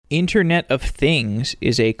Internet of Things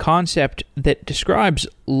is a concept that describes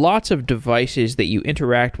lots of devices that you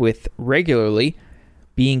interact with regularly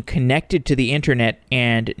being connected to the internet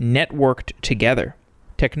and networked together.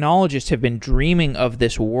 Technologists have been dreaming of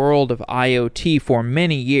this world of IoT for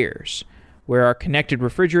many years, where our connected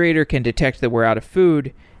refrigerator can detect that we're out of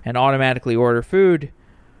food and automatically order food,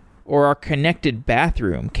 or our connected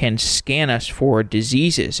bathroom can scan us for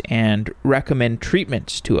diseases and recommend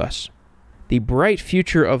treatments to us. The bright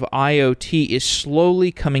future of IoT is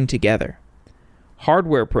slowly coming together.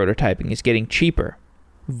 Hardware prototyping is getting cheaper.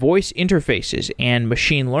 Voice interfaces and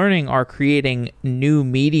machine learning are creating new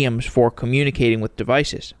mediums for communicating with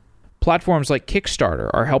devices. Platforms like Kickstarter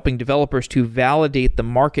are helping developers to validate the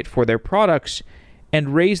market for their products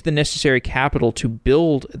and raise the necessary capital to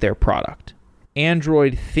build their product.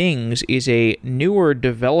 Android Things is a newer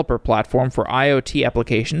developer platform for IoT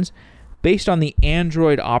applications based on the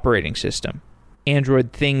Android operating system.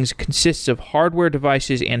 Android Things consists of hardware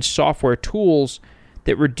devices and software tools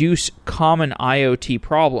that reduce common IoT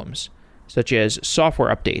problems, such as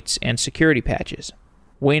software updates and security patches.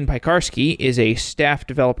 Wayne Piekarski is a staff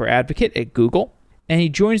developer advocate at Google, and he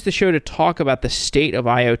joins the show to talk about the state of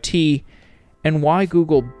IoT and why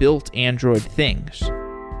Google built Android Things.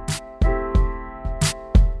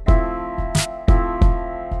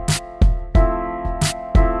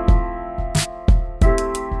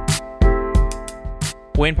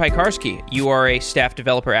 Wayne Piekarski, you are a staff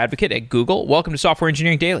developer advocate at Google. Welcome to Software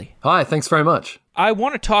Engineering Daily. Hi, thanks very much. I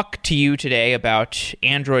want to talk to you today about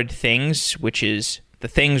Android Things, which is the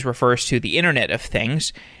things refers to the Internet of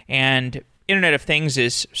Things. And Internet of Things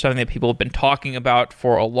is something that people have been talking about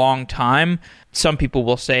for a long time. Some people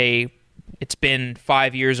will say it's been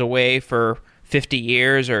 5 years away for 50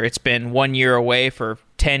 years, or it's been 1 year away for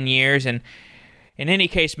 10 years. And in any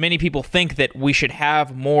case, many people think that we should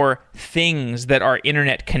have more things that are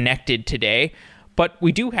internet connected today, but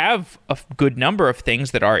we do have a good number of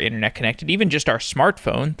things that are internet connected. Even just our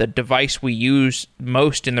smartphone, the device we use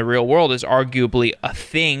most in the real world, is arguably a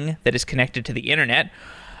thing that is connected to the internet.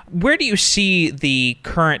 Where do you see the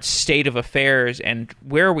current state of affairs, and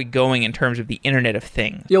where are we going in terms of the Internet of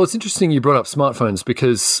Things? Yeah, well, it's interesting you brought up smartphones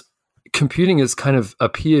because computing has kind of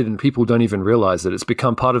appeared and people don't even realize it. It's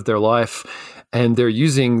become part of their life, and they're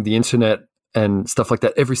using the internet and stuff like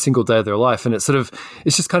that every single day of their life. And it's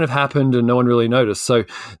just kind of happened and no one really noticed. So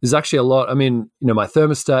there's actually a lot. I mean, my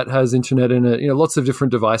thermostat has internet in it. Lots of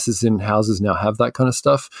different devices in houses now have that kind of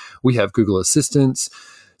stuff. We have Google Assistants.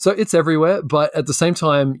 So it's everywhere. But at the same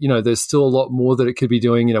time, there's still a lot more that it could be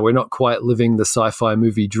doing. We're not quite living the sci-fi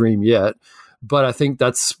movie dream yet. But I think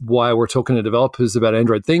that's why we're talking to developers about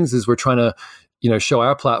Android Things, is we're trying to show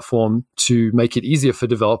our platform to make it easier for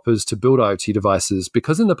developers to build IoT devices,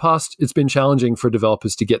 because in the past, it's been challenging for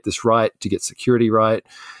developers to get this right, to get security right.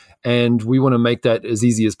 And we want to make that as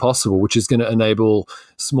easy as possible, which is going to enable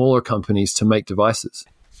smaller companies to make devices.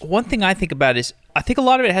 One thing I think about is, I think a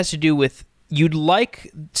lot of it has to do with, you'd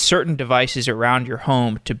like certain devices around your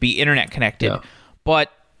home to be internet connected,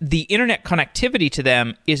 but the internet connectivity to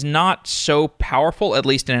them is not so powerful, at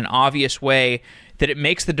least in an obvious way, that it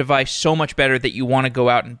makes the device so much better that you want to go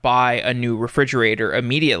out and buy a new refrigerator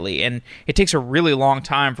immediately. And it takes a really long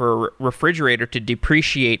time for a refrigerator to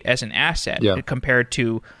depreciate as an asset compared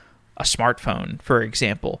to a smartphone, for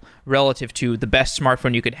example. Relative to the best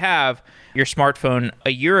smartphone you could have, your smartphone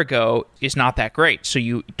a year ago is not that great. So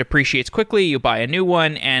you depreciates quickly, you buy a new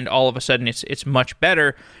one, and all of a sudden it's much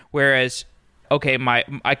better. Whereas, okay,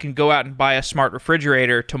 I can go out and buy a smart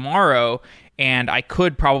refrigerator tomorrow, and I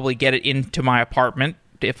could probably get it into my apartment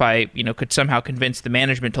if I, could somehow convince the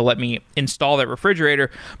management to let me install that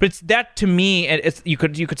refrigerator. But it's that, to me, you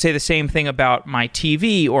could say the same thing about my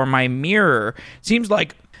TV or my mirror. It seems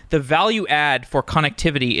like the value add for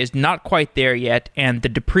connectivity is not quite there yet, and the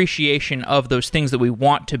depreciation of those things that we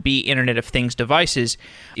want to be Internet of Things devices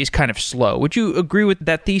is kind of slow. Would you agree with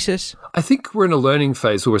that thesis? I think we're in a learning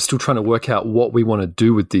phase where we're still trying to work out what we want to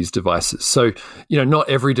do with these devices. So, not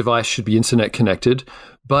every device should be internet connected,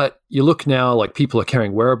 but you look now, like, people are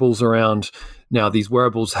carrying wearables around. Now, these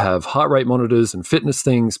wearables have heart rate monitors and fitness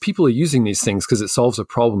things. People are using these things because it solves a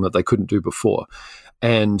problem that they couldn't do before.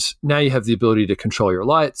 And now you have the ability to control your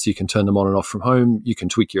lights. You can turn them on and off from home. You can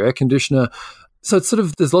tweak your air conditioner. So it's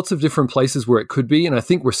there's lots of different places where it could be. And I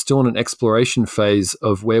think we're still in an exploration phase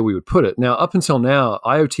of where we would put it. Now, up until now,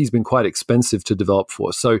 IoT has been quite expensive to develop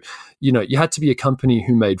for. So, you had to be a company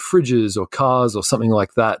who made fridges or cars or something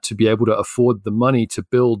like that to be able to afford the money to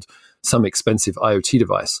build some expensive IoT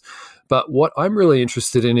device. But what I'm really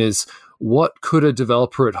interested in is, what could a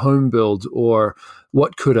developer at home build, or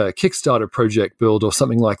what could a Kickstarter project build, or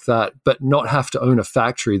something like that, but not have to own a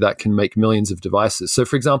factory that can make millions of devices. So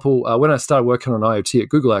for example, when I started working on IoT at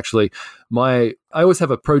Google, actually, I always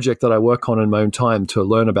have a project that I work on in my own time to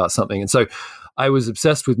learn about something. And so I was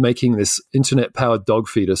obsessed with making this internet-powered dog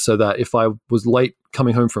feeder so that if I was late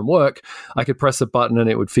coming home from work, I could press a button and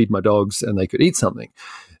it would feed my dogs and they could eat something.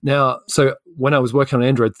 Now, so when I was working on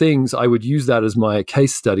Android things, I would use that as my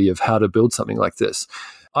case study of how to build something like this.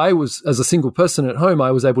 I was, as a single person at home, I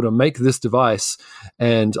was able to make this device,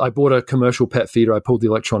 and I bought a commercial pet feeder. I pulled the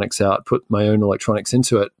electronics out, put my own electronics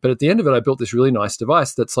into it. But at the end of it, I built this really nice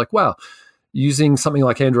device that's like, wow, using something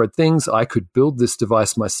like Android things, I could build this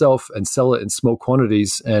device myself and sell it in small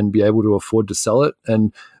quantities and be able to afford to sell it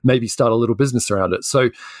and maybe start a little business around it. So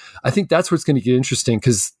I think that's where it's going to get interesting,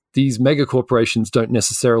 because these mega corporations don't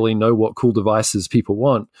necessarily know what cool devices people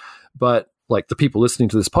want. But like the people listening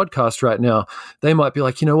to this podcast right now, they might be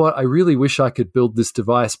like, you know what, I really wish I could build this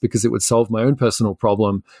device because it would solve my own personal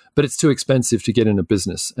problem, but it's too expensive to get in a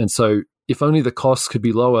business. And so if only the costs could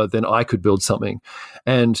be lower, then I could build something.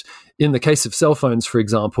 And in the case of cell phones, for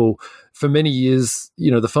example, for many years,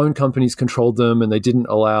 the phone companies controlled them and they didn't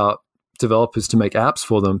allow developers to make apps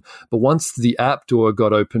for them. But once the app door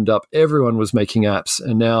got opened up, everyone was making apps,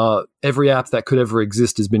 and now every app that could ever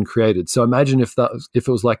exist has been created. So imagine if it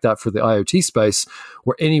was like that for the IoT space,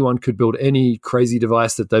 where anyone could build any crazy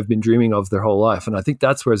device that they've been dreaming of their whole life. And I think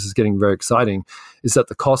that's where this is getting very exciting, is that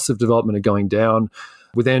the costs of development are going down.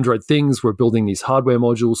 With Android things, we're building these hardware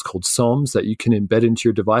modules called SOMs that you can embed into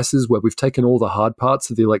your devices, where we've taken all the hard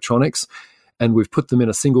parts of the electronics and we've put them in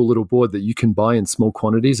a single little board that you can buy in small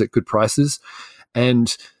quantities at good prices.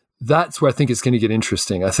 And that's where I think it's going to get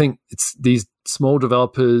interesting. I think it's these small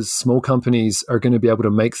developers, small companies are going to be able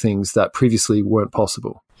to make things that previously weren't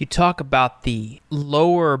possible. You talk about the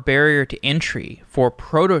lower barrier to entry for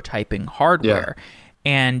prototyping hardware. Yeah.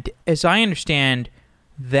 And as I understand,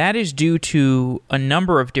 that is due to a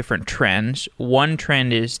number of different trends. One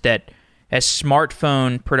trend is that as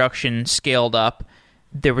smartphone production scaled up,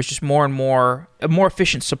 there was just a more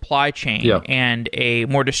efficient supply chain and a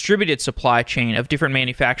more distributed supply chain of different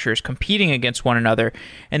manufacturers competing against one another.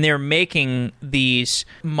 And they're making these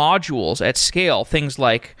modules at scale, things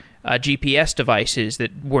like GPS devices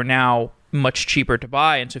that were now much cheaper to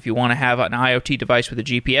buy. And so if you want to have an IoT device with a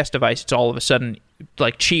GPS device, it's all of a sudden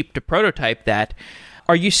like cheap to prototype that.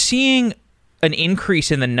 Are you seeing an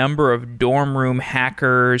increase in the number of dorm room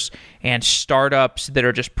hackers and startups that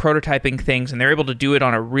are just prototyping things, and they're able to do it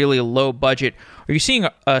on a really low budget? Are you seeing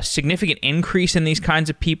a significant increase in these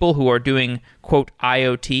kinds of people who are doing, quote,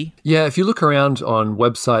 IoT? Yeah, if you look around on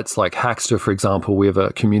websites like Hackster, for example, we have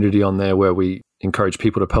a community on there where we encourage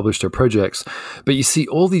people to publish their projects. But you see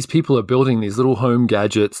all these people are building these little home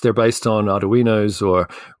gadgets. They're based on Arduinos or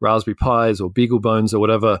Raspberry Pis or BeagleBones or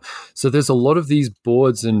whatever. So there's a lot of these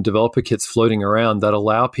boards and developer kits floating around that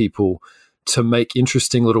allow people to make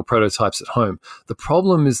interesting little prototypes at home. The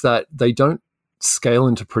problem is that they don't scale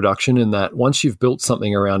into production, in that once you've built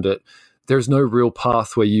something around it, there's no real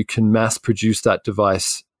path where you can mass produce that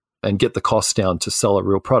device and get the cost down to sell a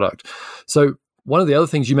real product. So one of the other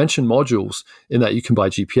things, you mentioned modules, in that you can buy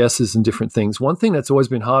GPSs and different things. One thing that's always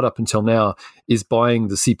been hard up until now is buying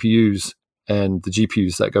the CPUs and the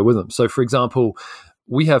GPUs that go with them. So for example,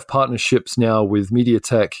 we have partnerships now with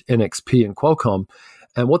MediaTek, NXP, and Qualcomm.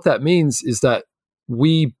 And what that means is that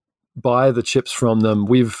we buy the chips from them.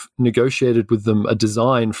 We've negotiated with them a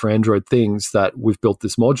design for Android things that we've built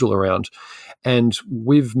this module around. And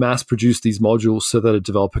we've mass produced these modules so that a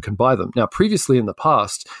developer can buy them. Now, previously in the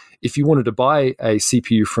past, if you wanted to buy a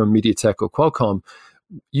CPU from MediaTek or Qualcomm,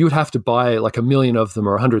 you would have to buy like 1 million of them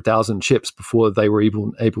or 100,000 chips before they were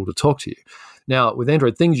able to talk to you. Now, with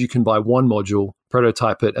Android things, you can buy one module,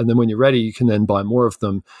 prototype it, and then when you're ready, you can then buy more of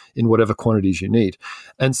them in whatever quantities you need.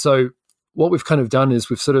 And so what we've kind of done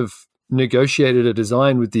is we've sort of negotiated a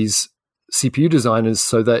design with these CPU designers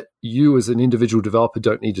so that you as an individual developer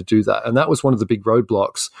don't need to do that. And that was one of the big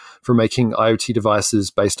roadblocks for making IoT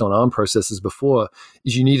devices based on ARM processors before,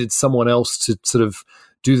 is you needed someone else to sort of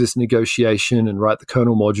do this negotiation and write the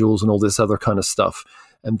kernel modules and all this other kind of stuff.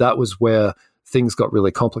 And that was where things got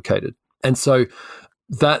really complicated. And so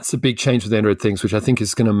that's a big change with Android things, which I think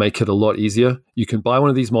is going to make it a lot easier. You can buy one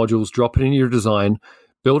of these modules, drop it into your design,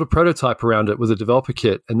 build a prototype around it with a developer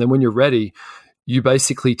kit, and then when you're ready, you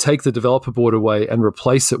basically take the developer board away and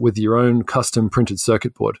replace it with your own custom printed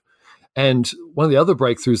circuit board. And one of the other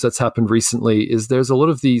breakthroughs that's happened recently is there's a lot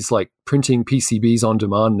of these like printing PCBs on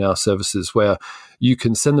demand now services where you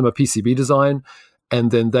can send them a PCB design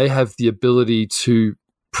and then they have the ability to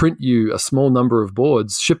print you a small number of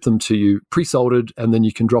boards, ship them to you pre-soldered, and then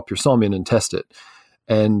you can drop your SOM in and test it.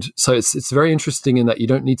 And so it's very interesting in that you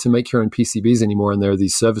don't need to make your own PCBs anymore, and there are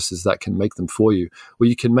these services that can make them for you, where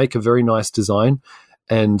you can make a very nice design,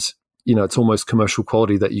 and it's almost commercial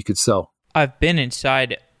quality that you could sell. I've been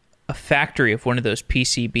inside a factory of one of those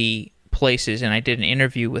PCB places, and I did an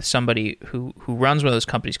interview with somebody who runs one of those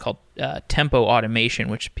companies called Tempo Automation,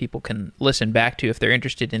 which people can listen back to if they're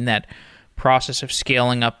interested in that process of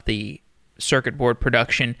scaling up the circuit board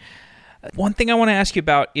production. One thing I want to ask you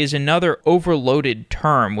about is another overloaded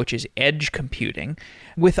term, which is edge computing.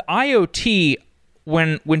 With IoT,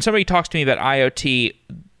 when somebody talks to me about IoT,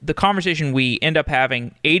 the conversation we end up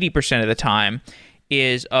having 80% of the time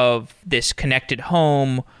is of this connected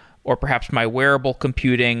home or perhaps my wearable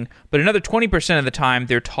computing. But another 20% of the time,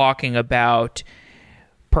 they're talking about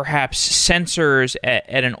perhaps sensors at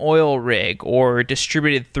an oil rig or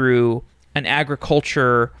distributed through an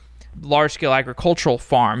large-scale agricultural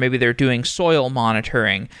farm. Maybe they're doing soil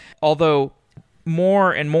monitoring. Although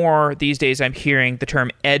more and more these days, I'm hearing the term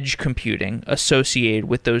edge computing associated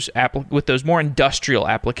with those more industrial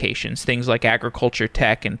applications, things like agriculture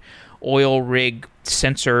tech and oil rig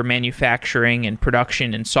sensor manufacturing and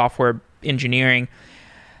production and software engineering.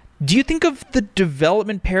 Do you think of the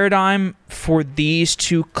development paradigm for these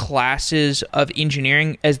two classes of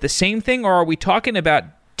engineering as the same thing, or are we talking about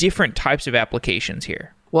different types of applications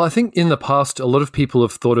here? Well, I think in the past, a lot of people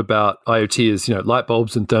have thought about IoT as, light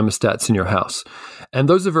bulbs and thermostats in your house. And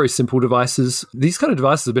those are very simple devices. These kind of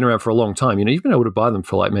devices have been around for a long time. You've been able to buy them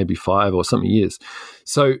for like maybe 5 or something years.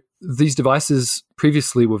 So these devices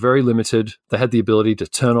previously were very limited. They had the ability to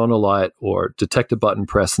turn on a light or detect a button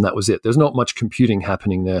press, and that was it. There's not much computing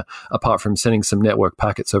happening there apart from sending some network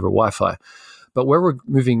packets over Wi-Fi. But where we're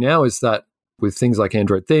moving now is that with things like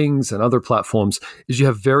Android Things and other platforms, is you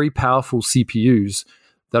have very powerful CPUs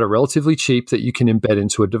that are relatively cheap that you can embed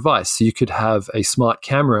into a device. So you could have a smart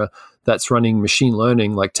camera that's running machine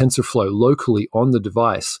learning like TensorFlow locally on the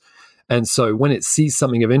device. And so when it sees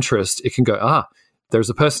something of interest, it can go, there's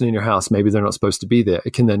a person in your house, maybe they're not supposed to be there.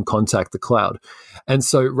 It can then contact the cloud. And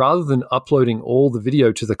so rather than uploading all the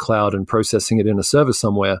video to the cloud and processing it in a server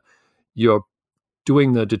somewhere, you're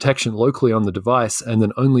doing the detection locally on the device and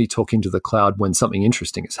then only talking to the cloud when something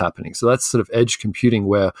interesting is happening. So that's sort of edge computing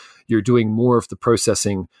where you're doing more of the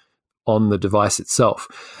processing on the device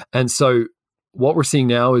itself. And so what we're seeing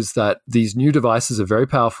now is that these new devices are very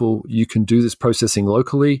powerful. You can do this processing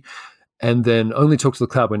locally and then only talk to the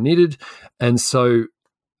cloud when needed. And so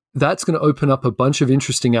that's going to open up a bunch of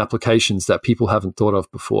interesting applications that people haven't thought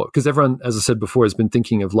of before. Because everyone, as I said before, has been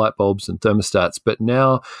thinking of light bulbs and thermostats, but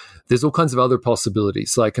now there's all kinds of other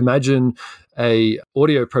possibilities. Like imagine a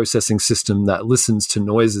audio processing system that listens to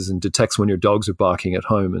noises and detects when your dogs are barking at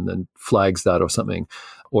home and then flags that or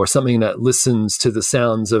something that listens to the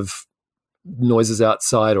sounds of noises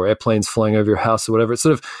outside or airplanes flying over your house or whatever. It's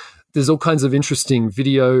sort of, there's all kinds of interesting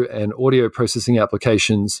video and audio processing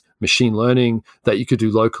applications, machine learning that you could do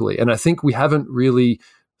locally. And I think we haven't really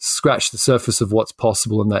scratched the surface of what's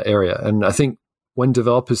possible in that area. And I think when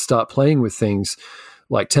developers start playing with things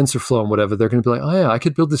like TensorFlow and whatever, they're going to be like, oh yeah, I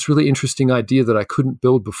could build this really interesting idea that I couldn't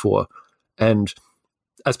build before. And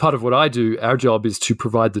as part of what I do, our job is to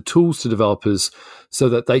provide the tools to developers so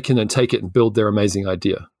that they can then take it and build their amazing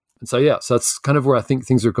idea. And so, so that's kind of where I think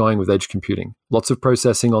things are going with edge computing. Lots of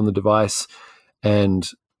processing on the device and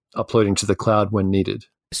uploading to the cloud when needed.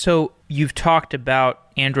 So you've talked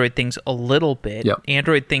about Android Things a little bit. Yep.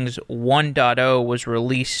 Android Things 1.0 was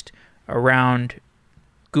released around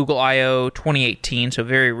Google I/O 2018, so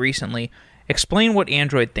very recently. Explain what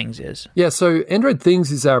Android Things is. Yeah, so Android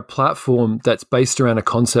Things is our platform that's based around a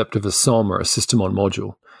concept of a SOM or a system on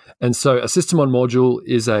module. And so a system on module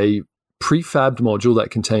is a prefabbed module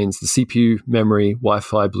that contains the CPU, memory,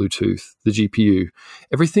 Wi-Fi, Bluetooth, the GPU,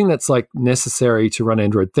 everything that's like necessary to run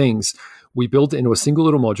Android Things. We build it into a single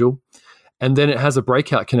little module, and then it has a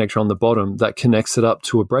breakout connector on the bottom that connects it up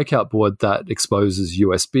to a breakout board that exposes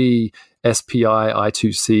USB, SPI,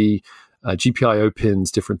 I2C, GPIO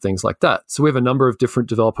pins, different things like that. So we have a number of different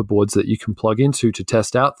developer boards that you can plug into to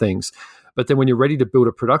test out things. But then when you're ready to build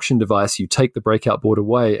a production device, you take the breakout board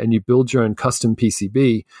away and you build your own custom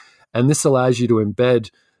PCB. And this allows you to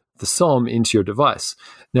embed the SOM into your device.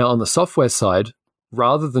 Now, on the software side,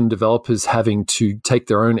 rather than developers having to take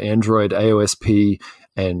their own Android AOSP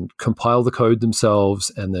and compile the code themselves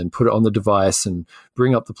and then put it on the device and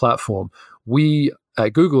bring up the platform, we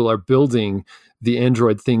at Google are building the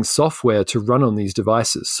Android Things software to run on these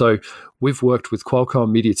devices. So we've worked with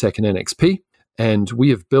Qualcomm, MediaTek, and NXP, and we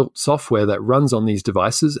have built software that runs on these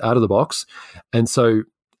devices out of the box. And so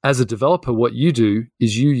As a developer, what you do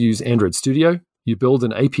is you use Android Studio. You build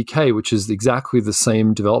an APK, which is exactly the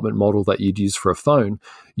same development model that you'd use for a phone.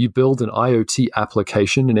 You build an IoT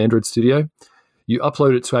application in Android Studio. You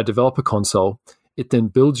upload it to our developer console. It then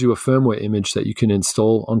builds you a firmware image that you can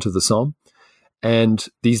install onto the SOM. And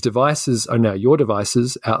these devices are now your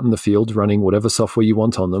devices out in the field running whatever software you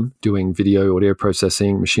want on them, doing video, audio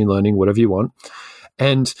processing, machine learning, whatever you want.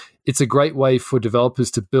 And it's a great way for developers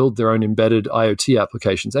to build their own embedded IoT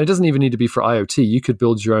applications. And it doesn't even need to be for IoT. You could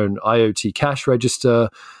build your own IoT cash register,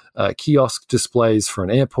 kiosk displays for an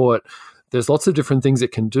airport. There's lots of different things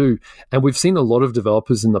it can do. And we've seen a lot of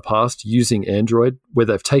developers in the past using Android, where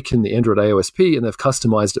they've taken the Android AOSP and they've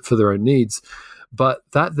customized it for their own needs. But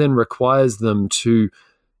that then requires them to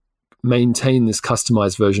maintain this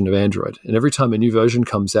customized version of Android. And every time a new version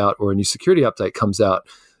comes out or a new security update comes out,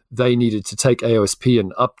 they needed to take AOSP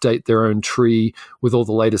and update their own tree with all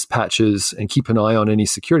the latest patches and keep an eye on any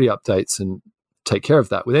security updates and take care of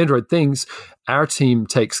that. With Android Things, our team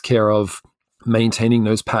takes care of maintaining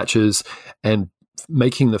those patches and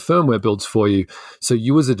making the firmware builds for you. So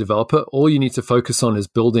you as a developer, all you need to focus on is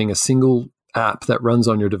building a single app that runs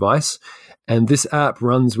on your device. And this app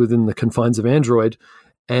runs within the confines of Android,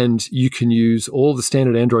 and you can use all the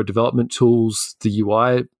standard Android development tools, the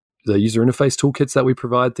UI, the user interface toolkits that we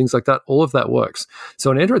provide, things like that. All of that works.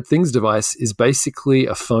 So an Android Things device is basically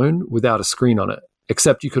a phone without a screen on it,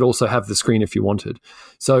 except you could also have the screen if you wanted.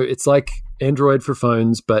 So it's like Android for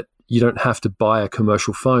phones, but you don't have to buy a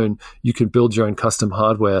commercial phone. You can build your own custom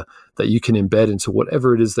hardware that you can embed into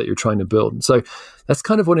whatever it is that you're trying to build. And so that's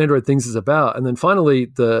kind of what Android Things is about. And then finally,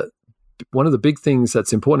 one of the big things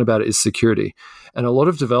that's important about it is security. And a lot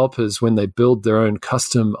of developers, when they build their own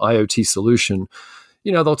custom IoT solution,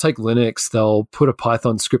 they'll take Linux, they'll put a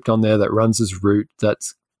Python script on there that runs as root,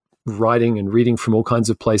 that's writing and reading from all kinds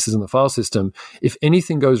of places in the file system. If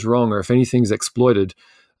anything goes wrong or if anything's exploited,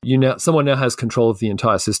 someone now has control of the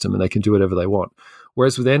entire system and they can do whatever they want.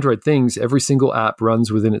 Whereas with Android Things, every single app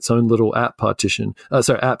runs within its own little app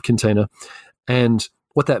container. And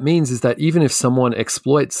what that means is that even if someone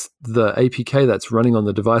exploits the APK that's running on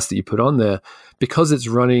the device that you put on there, because it's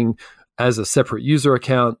running as a separate user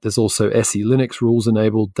account, there's also SE Linux rules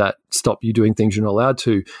enabled that stop you doing things you're not allowed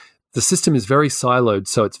to. The system is very siloed,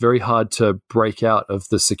 so it's very hard to break out of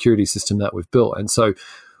the security system that we've built. And so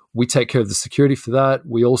we take care of the security for that.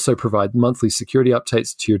 We also provide monthly security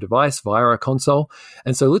updates to your device via our console.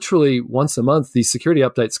 And so literally once a month, these security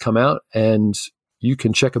updates come out and you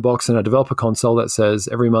can check a box in our developer console that says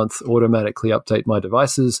every month automatically update my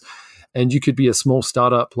devices. And you could be a small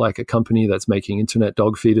startup like a company that's making internet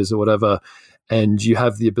dog feeders or whatever, and you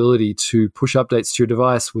have the ability to push updates to your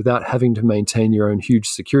device without having to maintain your own huge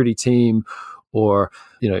security team or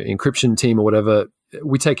encryption team or whatever.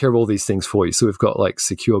 We take care of all these things for you. So we've got like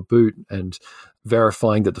secure boot and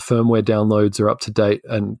verifying that the firmware downloads are up to date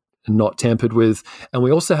and not tampered with. And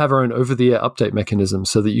we also have our own over-the-air update mechanism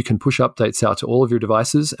so that you can push updates out to all of your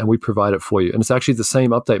devices and we provide it for you. And it's actually the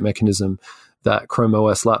same update mechanism that Chrome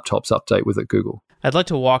OS laptops update with at Google. I'd like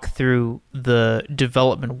to walk through the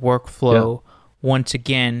development workflow once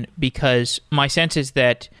again, because my sense is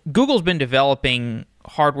that Google's been developing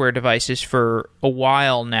hardware devices for a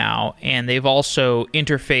while now, and they've also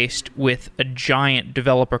interfaced with a giant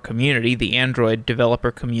developer community, the Android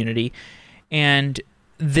developer community. And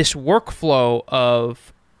this workflow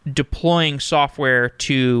of deploying software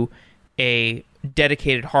to a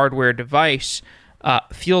dedicated hardware device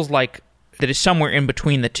feels like that is somewhere in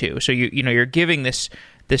between the two. So you're giving this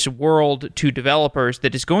world to developers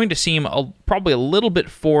that is going to seem probably a little bit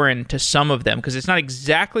foreign to some of them, because it's not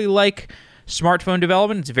exactly like smartphone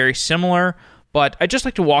development. It's very similar, but I'd just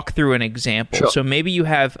like to walk through an example. Sure. So maybe you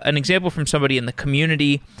have an example from somebody in the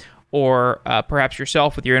community, or perhaps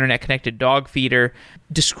yourself with your internet-connected dog feeder.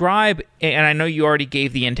 Describe, and I know you already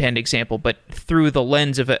gave the Intend example, but through the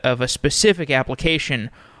lens of a specific application,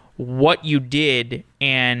 what you did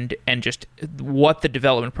and just what the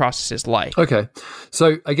development process is like. Okay.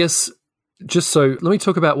 So I guess let me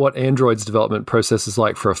talk about what Android's development process is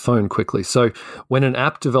like for a phone quickly. So when an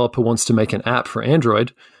app developer wants to make an app for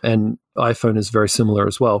Android, and iPhone is very similar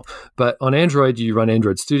as well, but on Android, you run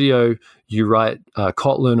Android Studio, you write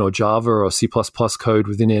Kotlin or Java or C++ code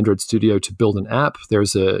within Android Studio to build an app.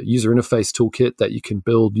 There's a user interface toolkit that you can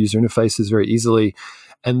build user interfaces very easily.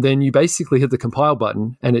 And then you basically hit the compile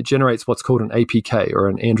button and it generates what's called an APK, or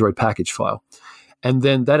an Android package file. And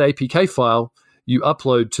then that APK file you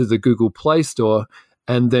upload to the Google Play Store,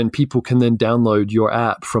 and then people can then download your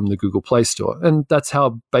app from the Google Play Store. And that's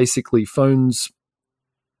how basically phones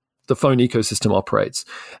the phone ecosystem operates.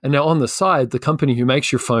 And now on the side, the company who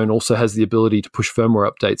makes your phone also has the ability to push firmware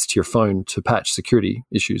updates to your phone to patch security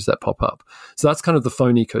issues that pop up. So that's kind of the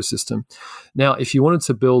phone ecosystem. Now, if you wanted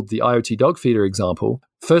to build the IoT dog feeder example,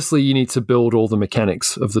 firstly, you need to build all the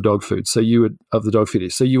mechanics of the dog food. So you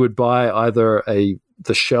would buy either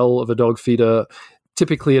the shell of a dog feeder.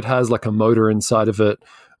 Typically, it has like a motor inside of it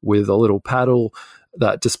with a little paddle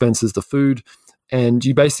that dispenses the food. And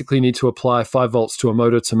you basically need to apply 5 volts to a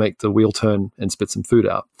motor to make the wheel turn and spit some food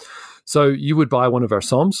out. So you would buy one of our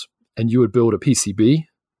SOMs and you would build a PCB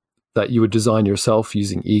that you would design yourself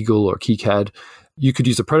using Eagle or KiCad. You could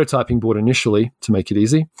use a prototyping board initially to make it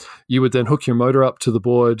easy. You would then hook your motor up to the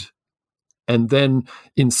board. And then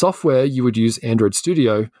in software, you would use Android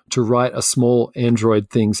Studio to write a small Android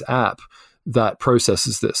Things app that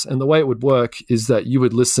processes this. And the way it would work is that you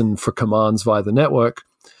would listen for commands via the network.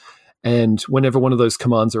 And whenever one of those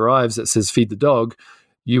commands arrives that says feed the dog,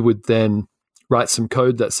 you would then write some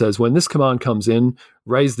code that says, when this command comes in,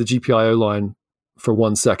 raise the GPIO line for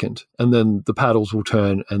 1 second, and then the paddles will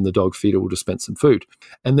turn and the dog feeder will dispense some food.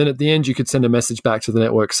 And then at the end, you could send a message back to the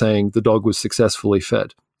network saying the dog was successfully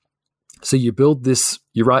fed. So you build this,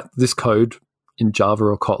 you write this code in Java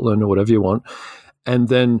or Kotlin or whatever you want, and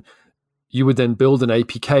then you would then build an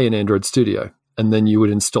APK in Android Studio. And then you would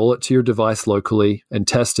install it to your device locally and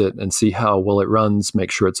test it and see how well it runs, make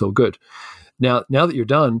sure it's all good. Now that you're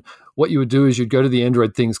done, what you would do is you'd go to the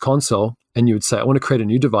Android Things console and you would say, I want to create a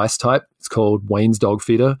new device type. It's called Wayne's Dog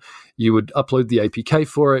Feeder. You would upload the APK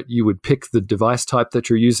for it. You would pick the device type that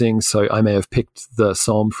you're using. So I may have picked the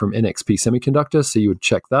SOM from NXP Semiconductor. So you would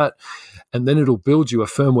check that. And then it'll build you a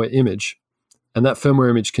firmware image. And that firmware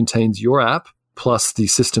image contains your app plus the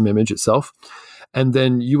system image itself. And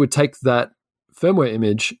then you would take that firmware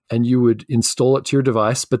image and you would install it to your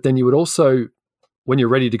device, but then you would also, when you're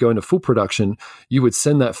ready to go into full production, you would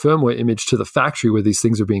send that firmware image to the factory where these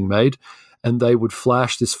things are being made, and they would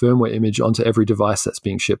flash this firmware image onto every device that's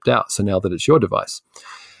being shipped out. So now that it's your device.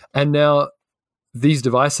 And now these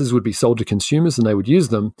devices would be sold to consumers and they would use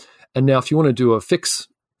them. And now if you want to do a fix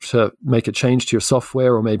to make a change to your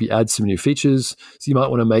software or maybe add some new features, so you might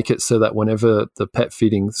want to make it so that whenever the pet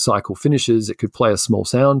feeding cycle finishes, it could play a small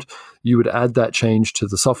sound. You would add that change to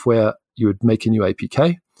the software. You would make a new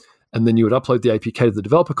APK, and then you would upload the APK to the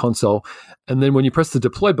developer console. And then when you press the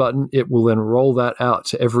deploy button, it will then roll that out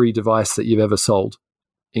to every device that you've ever sold,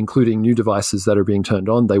 including new devices that are being turned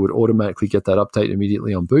on. They would automatically get that update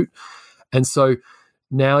immediately on boot. And so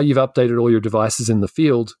now you've updated all your devices in the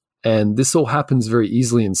field. And this all happens very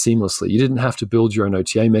easily and seamlessly. You didn't have to build your own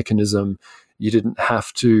OTA mechanism. You didn't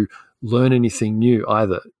have to learn anything new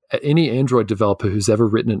either. Any Android developer who's ever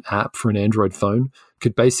written an app for an Android phone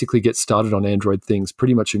could basically get started on Android Things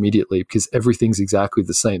pretty much immediately because everything's exactly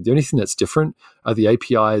the same. The only thing that's different are the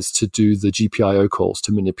APIs to do the GPIO calls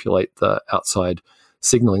to manipulate the outside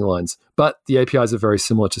signaling lines. But the APIs are very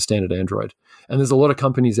similar to standard Android. And there's a lot of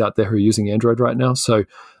companies out there who are using Android right now. So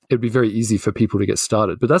it'd be very easy for people to get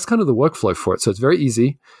started. But that's kind of the workflow for it. So it's very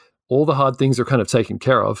easy. All the hard things are kind of taken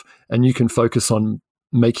care of, and you can focus on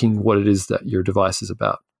making what it is that your device is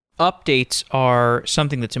about. Updates are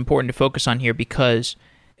something that's important to focus on here because,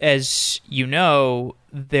 as you know,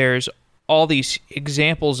 there's all these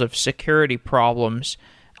examples of security problems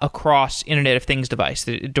across Internet of Things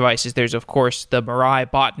devices. There's, of course, the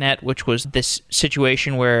Mirai botnet, which was this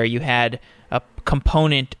situation where you had a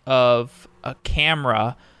component of a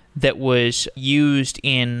camera that was used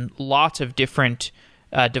in lots of different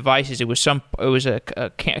devices. It was a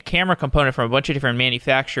camera component from a bunch of different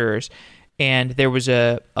manufacturers, and there was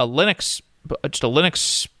a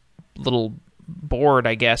Linux little board,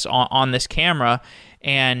 I guess, on this camera,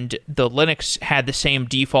 and the Linux had the same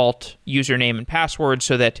default username and password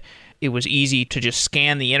so that it was easy to just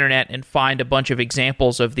scan the internet and find a bunch of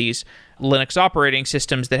examples of these Linux operating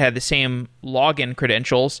systems that had the same login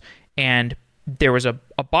credentials, and there was a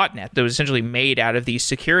botnet that was essentially made out of these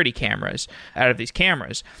security cameras,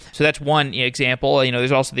 So that's one example.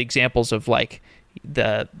 There's also the examples of like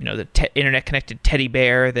the internet connected teddy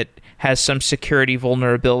bear that has some security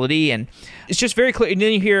vulnerability, and it's just very clear. And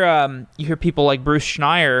then you hear people like Bruce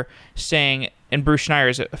Schneier saying, and Bruce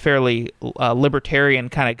Schneier is a fairly libertarian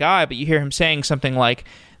kind of guy, but you hear him saying something like,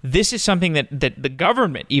 this is something that the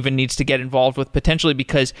government even needs to get involved with potentially,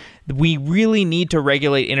 because we really need to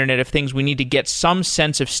regulate Internet of Things. We need to get some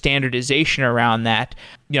sense of standardization around that.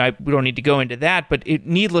 We don't need to go into that, but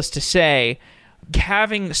needless to say,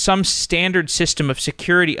 having some standard system of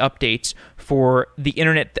security updates for the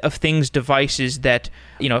Internet of Things devices that,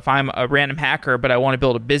 if I'm a random hacker but I want to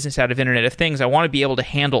build a business out of Internet of Things, I want to be able to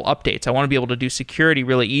handle updates. I want to be able to do security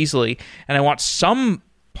really easily, and I want some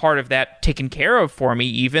part of that taken care of for me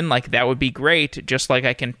even, like that would be great, just like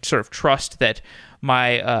I can sort of trust that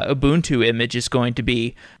my Ubuntu image is going to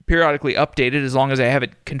be periodically updated as long as I have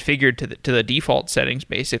it configured to the default settings,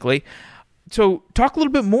 basically. So talk a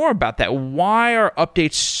little bit more about that. Why are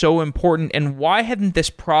updates so important, and why hadn't this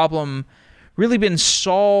problem really been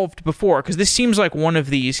solved before? Because this seems like one of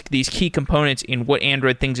these key components in what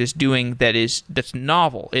Android Things is doing that's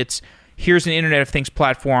novel. It's here's an Internet of Things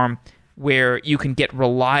platform where you can get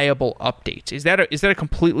reliable updates. Is that a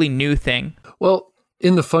completely new thing? Well,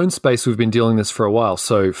 in the phone space, we've been dealing this for a while.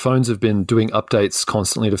 So phones have been doing updates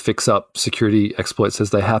constantly to fix up security exploits as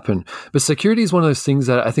they happen. But security is one of those things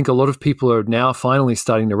that I think a lot of people are now finally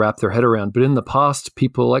starting to wrap their head around. But in the past,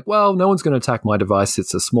 people are like, well, no one's going to attack my device.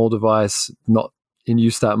 It's a small device, not in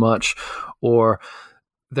use that much. Or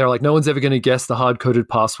they're like, no one's ever going to guess the hard-coded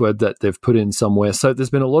password that they've put in somewhere. So there's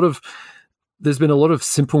been a lot of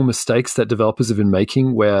simple mistakes that developers have been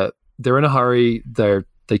making where they're in a hurry,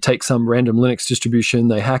 they take some random Linux distribution,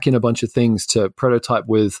 they hack in a bunch of things to prototype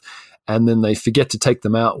with, and then they forget to take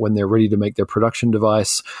them out when they're ready to make their production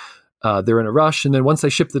device. They're in a rush, and then once they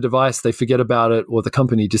ship the device, they forget about it, or the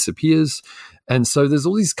company disappears. And so there's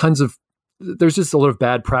just a lot of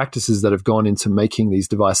bad practices that have gone into making these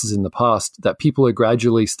devices in the past that people are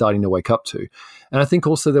gradually starting to wake up to. And I think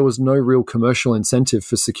also there was no real commercial incentive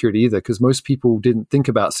for security either, because most people didn't think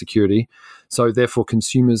about security, so therefore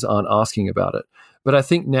consumers aren't asking about it. But I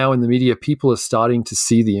think now in the media, people are starting to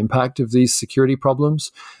see the impact of these security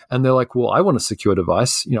problems. And they're like, well, I want a secure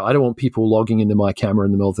device. I don't want people logging into my camera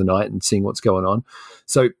in the middle of the night and seeing what's going on.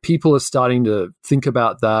 So people are starting to think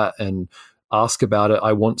about that and ask about it.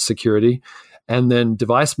 I want security. And then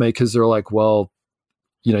device makers are like, well,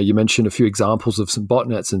 you mentioned a few examples of some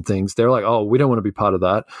botnets and things. They're like, oh, we don't want to be part of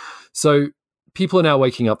that. So people are now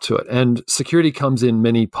waking up to it, and security comes in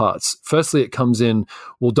many parts. Firstly, it comes in,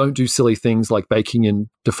 well, don't do silly things like baking in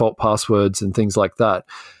default passwords and things like that.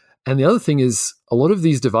 And the other thing is, a lot of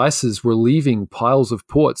these devices were leaving piles of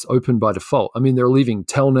ports open by default. I mean, they're leaving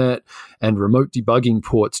telnet and remote debugging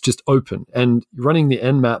ports just open. And running the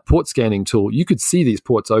Nmap port scanning tool, you could see these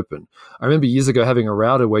ports open. I remember years ago having a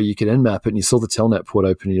router where you could Nmap it and you saw the telnet port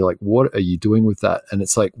open and you're like, what are you doing with that? And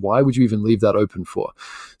it's like, why would you even leave that open for?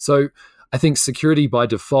 So I think security by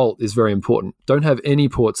default is very important. Don't have any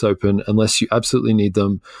ports open unless you absolutely need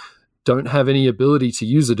them. Don't have any ability to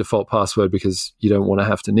use a default password because you don't want to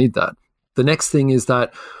have to need that. The next thing is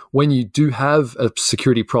that when you do have a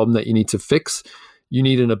security problem that you need to fix, you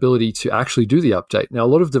need an ability to actually do the update. Now, a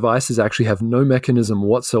lot of devices actually have no mechanism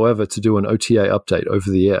whatsoever to do an OTA update over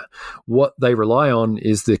the air. What they rely on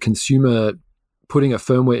is the consumer putting a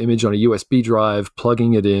firmware image on a USB drive,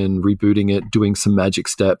 plugging it in, rebooting it, doing some magic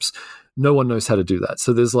steps. No one knows how to do that.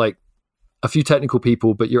 So there's like a few technical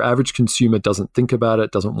people, but your average consumer doesn't think about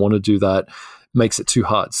it, doesn't want to do that, makes it too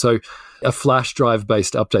hard. So a flash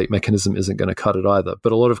drive-based update mechanism isn't going to cut it either,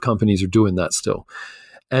 but a lot of companies are doing that still.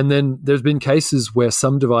 And then there's been cases where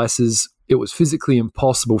some devices, it was physically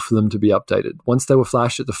impossible for them to be updated. Once they were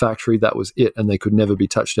flashed at the factory, that was it, and they could never be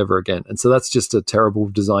touched ever again. And so that's just a terrible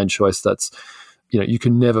design choice. That's, you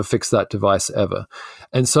can never fix that device ever.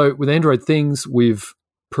 And so with Android Things, we've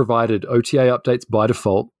provided OTA updates by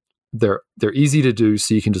default. They're easy to do,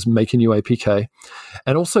 so you can just make a new APK.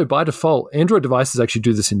 And also by default, Android devices actually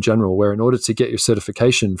do this in general, where in order to get your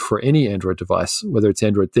certification for any Android device, whether it's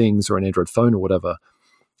Android Things or an Android phone or whatever,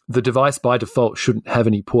 the device by default shouldn't have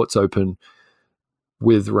any ports open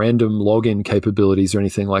with random login capabilities or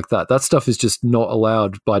anything like that. That stuff is just not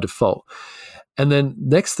allowed by default. And then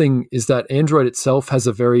next thing is that Android itself has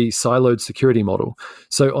a very siloed security model.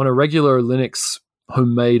 So on a regular Linux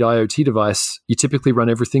homemade IoT device, you typically run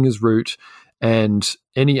everything as root, and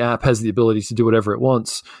any app has the ability to do whatever it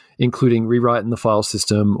wants, including rewriting the file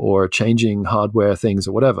system or changing hardware things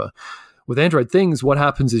or whatever. With Android Things, what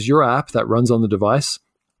happens is your app that runs on the device,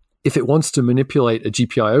 if it wants to manipulate a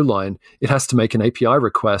GPIO line, it has to make an API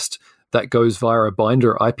request that goes via a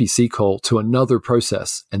binder IPC call to another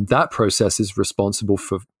process, and that process is responsible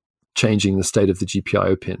for changing the state of the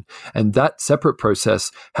GPIO pin. And that separate process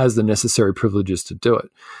has the necessary privileges to do it.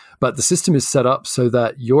 But the system is set up so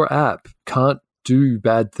that your app can't do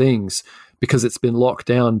bad things because it's been locked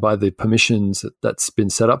down by the permissions that's been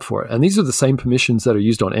set up for it. And these are the same permissions that are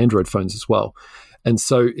used on Android phones as well. And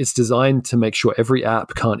so it's designed to make sure every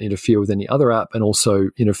app can't interfere with any other app and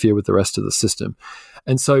also interfere with the rest of the system.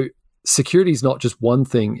 And so security is not just one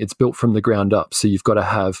thing, it's built from the ground up. So you've got to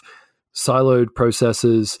have siloed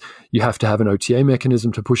processes, you have to have an OTA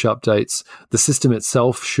mechanism to push updates. The system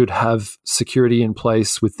itself should have security in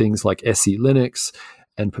place with things like SE Linux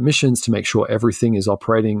and permissions to make sure everything is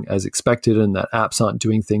operating as expected and that apps aren't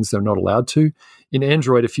doing things they're not allowed to. In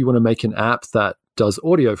Android, if you want to make an app that does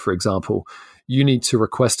audio, for example, you need to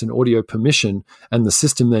request an audio permission, and the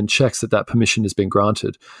system then checks that that permission has been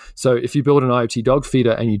granted. So if you build an IoT dog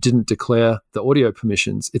feeder and you didn't declare the audio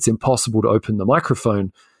permissions, it's impossible to open the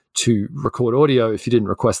microphone to record audio if you didn't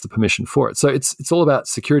request the permission for it. So it's all about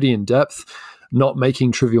security in depth, not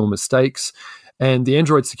making trivial mistakes. And the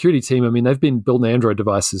Android security team, I mean, they've been building Android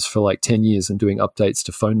devices for like 10 years and doing updates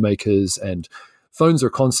to phone makers, and phones are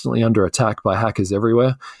constantly under attack by hackers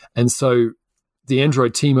everywhere. And so the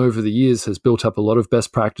Android team over the years has built up a lot of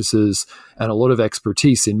best practices and a lot of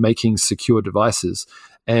expertise in making secure devices.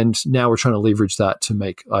 And now we're trying to leverage that to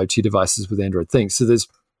make IoT devices with Android things. So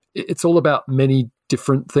it's all about many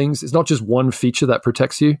different things. It's not just one feature that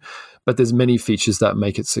protects you, but there's many features that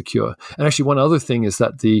make it secure. And actually, one other thing is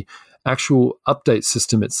that the actual update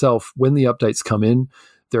system itself, when the updates come in,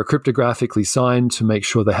 they're cryptographically signed to make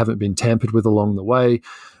sure they haven't been tampered with along the way.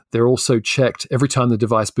 They're also checked every time the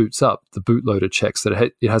device boots up. The bootloader checks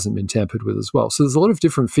that it hasn't been tampered with as well. So there's a lot of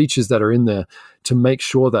different features that are in there to make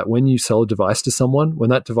sure that when you sell a device to someone, when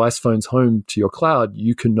that device phones home to your cloud,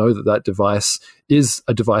 you can know that that device is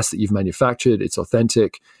a device that you've manufactured. It's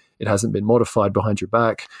authentic. It hasn't been modified behind your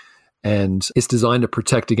back. And it's designed to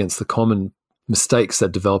protect against the common mistakes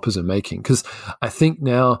that developers are making. Because I think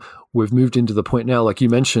now we've moved into the point now, like you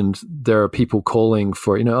mentioned, there are people calling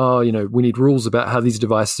for, we need rules about how these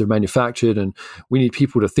devices are manufactured, and we need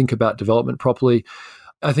people to think about development properly.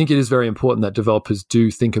 I think it is very important that developers do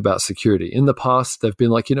think about security. In the past, they've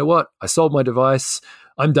been like, you know what, I sold my device,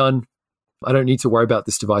 I'm done. I don't need to worry about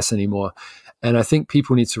this device anymore. And I think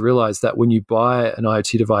people need to realize that when you buy an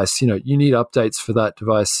IoT device, you need updates for that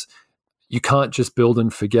device. You can't just build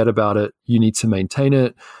and forget about it. You need to maintain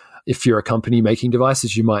it. If you're a company making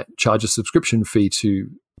devices, you might charge a subscription fee to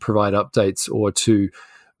provide updates or to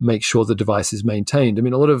make sure the device is maintained. I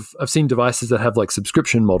mean, I've seen devices that have like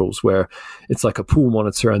subscription models where it's like a pool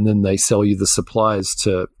monitor, and then they sell you the supplies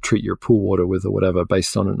to treat your pool water with or whatever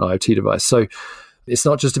based on an IoT device. So it's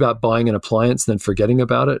not just about buying an appliance and then forgetting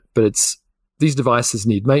about it, but these devices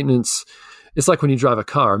need maintenance. It's like when you drive a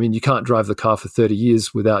car. I mean, you can't drive the car for 30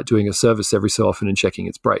 years without doing a service every so often and checking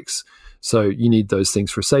its brakes. So you need those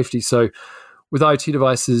things for safety. So with IoT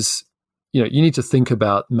devices, you need to think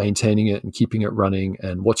about maintaining it and keeping it running,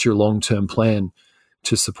 and what's your long-term plan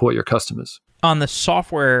to support your customers. On the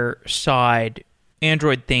software side,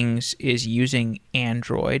 Android Things is using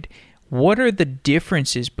Android. What are the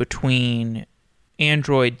differences between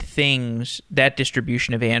Android Things, that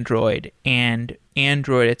distribution of Android, and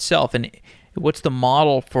Android itself? And what's the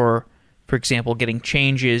model for example, getting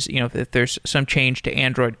changes? If there's some change to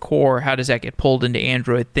Android Core, how does that get pulled into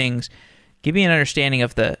Android Things? Give me an understanding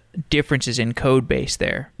of the differences in code base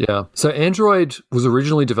there. Yeah. So Android was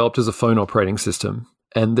originally developed as a phone operating system.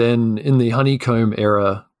 And then in the Honeycomb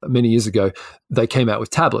era, many years ago, they came out with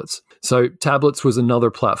tablets. So tablets was another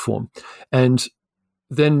platform. And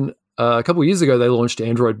then a couple of years ago, they launched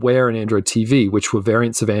Android Wear and Android TV, which were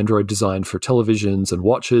variants of Android designed for televisions and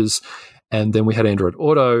watches. And then we had Android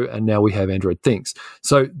Auto, and now we have Android Things.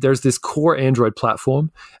 So there's this core Android platform.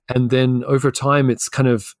 And then over time,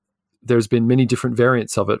 there's been many different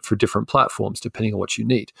variants of it for different platforms, depending on what you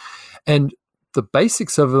need. And the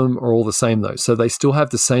basics of them are all the same, though. So they still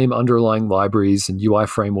have the same underlying libraries and UI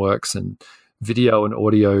frameworks and video and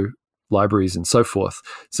audio libraries and so forth.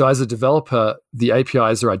 So as a developer, the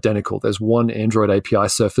APIs are identical. There's one Android API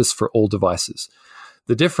surface for all devices.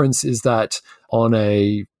 The difference is that on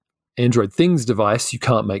a Android Things device, you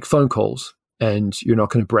can't make phone calls, and you're not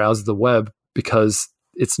going to browse the web because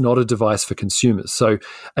it's not a device for consumers. So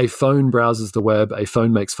a phone browses the web, a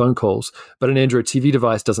phone makes phone calls, but an Android TV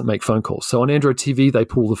device doesn't make phone calls. So on Android TV, they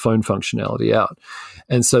pull the phone functionality out.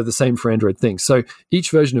 And so the same for Android Things. So each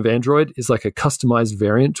version of Android is like a customized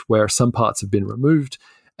variant where some parts have been removed.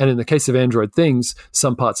 And in the case of Android Things,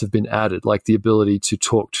 some parts have been added, like the ability to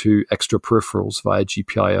talk to extra peripherals via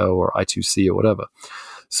GPIO or I2C or whatever.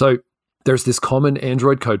 So there's this common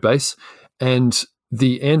Android code base, and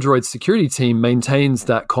the Android security team maintains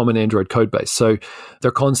that common Android code base. So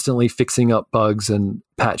they're constantly fixing up bugs and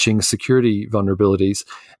patching security vulnerabilities.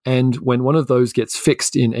 And when one of those gets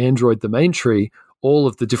fixed in Android, the main tree, all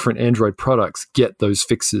of the different Android products get those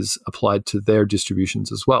fixes applied to their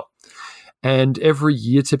distributions as well. And every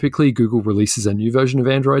year, typically, Google releases a new version of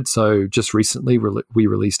Android. So just recently, we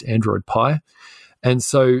released Android Pie. And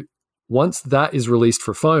so once that is released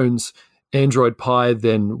for phones, Android Pie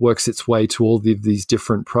then works its way to all of these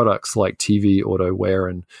different products like TV, Auto, Wear,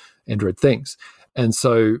 and Android Things. And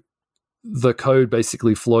so the code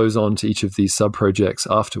basically flows on to each of these sub-projects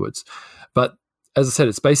afterwards. But as I said,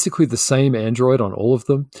 it's basically the same Android on all of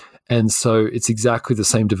them. And so it's exactly the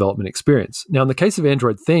same development experience. Now, in the case of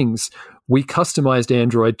Android Things, we customized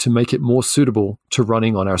Android to make it more suitable to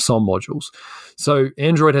running on our SOM modules. So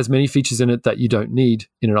Android has many features in it that you don't need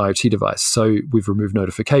in an IoT device. So we've removed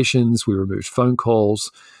notifications, we removed phone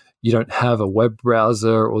calls. You don't have a web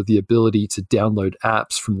browser or the ability to download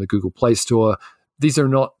apps from the Google Play Store. These are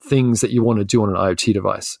not things that you want to do on an IoT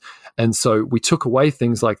device. And so we took away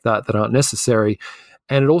things like that aren't necessary.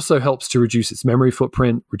 And it also helps to reduce its memory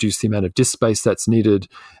footprint, reduce the amount of disk space that's needed.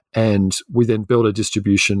 And we then build a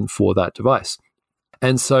distribution for that device.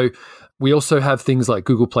 And so we also have things like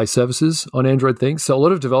Google Play services on Android Things. So a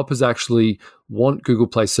lot of developers actually want Google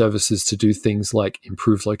Play services to do things like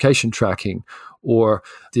improve location tracking or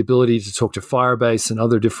the ability to talk to Firebase and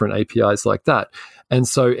other different APIs like that. And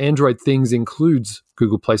so Android Things includes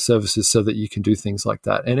Google Play services so that you can do things like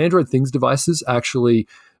that. And Android Things devices actually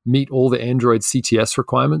meet all the Android CTS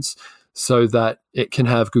requirements so that it can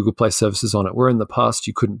have Google Play services on it. Where in the past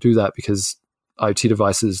you couldn't do that because IoT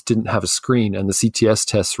devices didn't have a screen and the CTS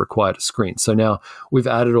tests required a screen. So now we've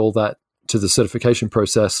added all that to the certification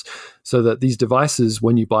process so that these devices,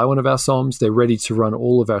 when you buy one of our SOMs, they're ready to run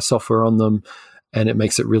all of our software on them, and it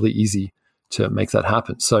makes it really easy to make that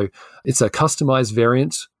happen. So it's a customized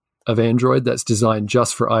variant of Android that's designed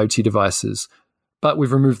just for IoT devices, but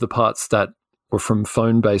we've removed the parts that were from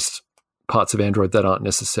phone-based parts of Android that aren't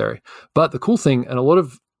necessary. But the cool thing, and one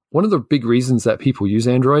of the big reasons that people use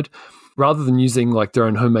Android, rather than using like their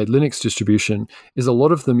own homemade Linux distribution, is a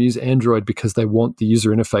lot of them use Android because they want the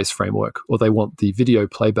user interface framework, or they want the video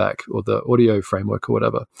playback or the audio framework or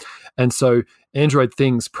whatever. And so Android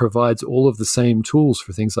Things provides all of the same tools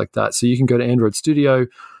for things like that. So you can go to Android Studio.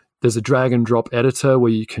 There's a drag and drop editor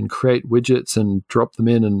where you can create widgets and drop them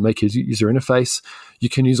in and make a user interface. You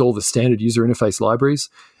can use all the standard user interface libraries.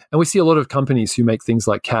 And we see a lot of companies who make things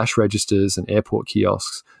like cash registers and airport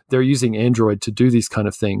kiosks. They're using Android to do these kind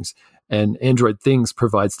of things. And Android Things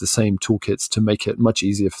provides the same toolkits to make it much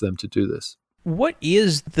easier for them to do this. What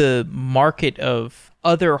is the market of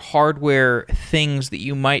other hardware things that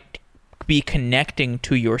you might be connecting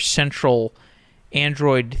to your central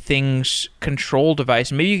Android Things control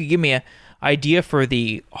device? Maybe you could give me an idea for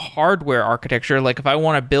the hardware architecture. Like if I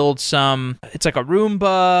want to build it's like a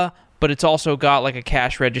Roomba, but it's also got like a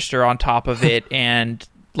cash register on top of it and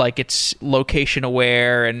like it's location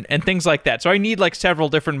aware and things like that. So I need like several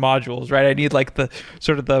different modules, right? I need like the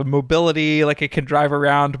sort of the mobility, like it can drive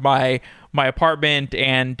around my apartment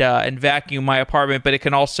and vacuum my apartment, but it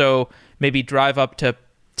can also maybe drive up to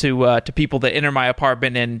people that enter my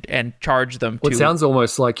apartment and charge them. Well, it sounds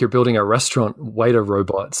almost like you're building a restaurant waiter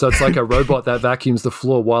robot. So it's like a robot that vacuums the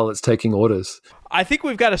floor while it's taking orders. I think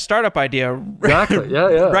we've got a startup idea exactly.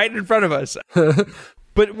 Yeah. right in front of us.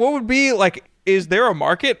 But what would be like, is there a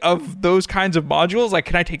market of those kinds of modules? Like,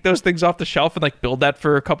 can I take those things off the shelf and like build that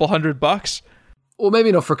for a couple $100? Well,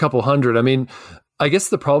 maybe not for a couple hundred. I mean, I guess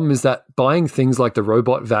the problem is that buying things like the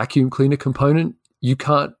robot vacuum cleaner component, you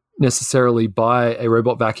can't necessarily buy a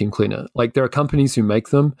robot vacuum cleaner. Like there are companies who make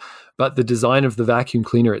them, but the design of the vacuum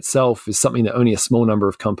cleaner itself is something that only a small number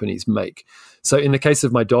of companies make. So in the case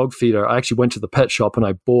of my dog feeder, I actually went to the pet shop and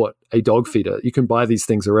I bought a dog feeder. You can buy these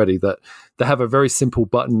things already that they have a very simple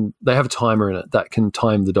button. They have a timer in it that can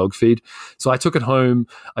time the dog feed. So I took it home,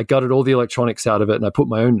 I gutted all the electronics out of it, and I put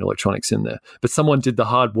my own electronics in there. But someone did the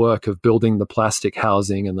hard work of building the plastic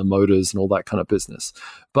housing and the motors and all that kind of business.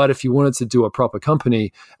 But if you wanted to do a proper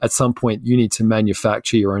company, at some point you need to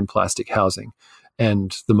manufacture your own plastic housing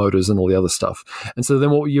and the motors and all the other stuff. And so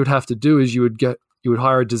then what you would have to do is you would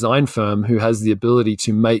hire a design firm who has the ability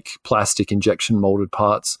to make plastic injection molded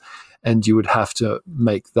parts, and you would have to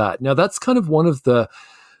make that. Now, that's kind of one of the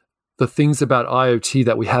things about IoT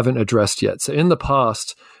that we haven't addressed yet. So in the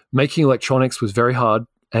past, making electronics was very hard,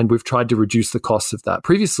 and we've tried to reduce the costs of that.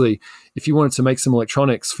 Previously, if you wanted to make some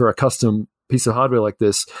electronics for a custom piece of hardware like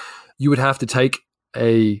this, you would have to take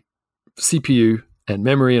a CPU and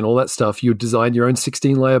memory and all that stuff. You would design your own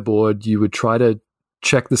 16-layer board. You would try to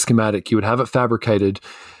check the schematic, you would have it fabricated,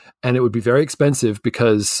 and it would be very expensive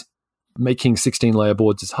because making 16-layer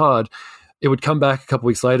boards is hard. It would come back a couple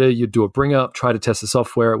weeks later, you'd do a bring up, try to test the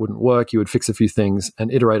software, it wouldn't work, you would fix a few things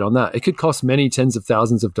and iterate on that. It could cost many tens of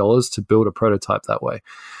thousands of dollars to build a prototype that way.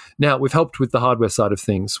 Now, we've helped with the hardware side of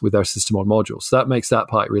things with our system on modules, so that makes that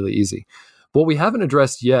part really easy. What we haven't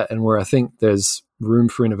addressed yet, and where I think there's room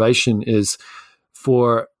for innovation, is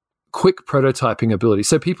for quick prototyping ability.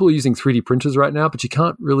 So people are using 3D printers right now, but you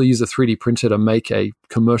can't really use a 3D printer to make a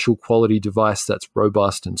commercial quality device that's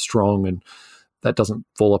robust and strong and that doesn't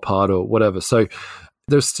fall apart or whatever. So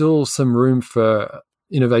there's still some room for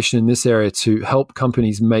innovation in this area to help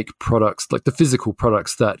companies make products, like the physical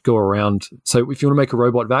products that go around. So if you want to make a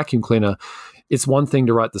robot vacuum cleaner, it's one thing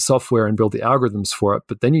to write the software and build the algorithms for it,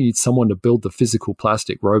 but then you need someone to build the physical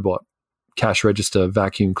plastic robot cash register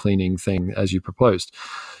vacuum cleaning thing as you proposed.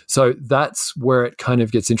 So that's where it kind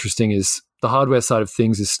of gets interesting, is the hardware side of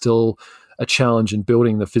things is still a challenge in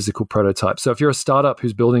building the physical prototype. So if you're a startup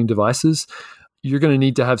who's building devices, you're going to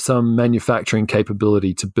need to have some manufacturing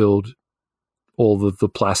capability to build all the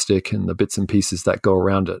plastic and the bits and pieces that go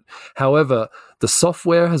around it. However, the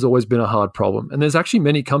software has always been a hard problem. And there's actually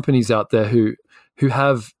many companies out there who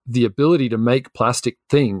have the ability to make plastic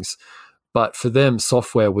things, but for them,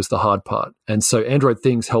 software was the hard part. And so Android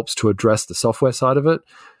Things helps to address the software side of it,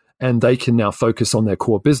 and they can now focus on their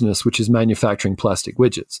core business, which is manufacturing plastic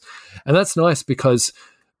widgets. And that's nice because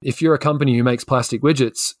if you're a company who makes plastic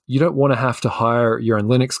widgets, you don't want to have to hire your own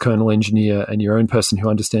Linux kernel engineer and your own person who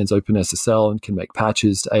understands OpenSSL and can make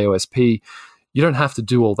patches to AOSP. You don't have to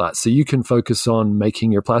do all that. So you can focus on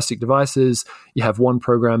making your plastic devices. You have one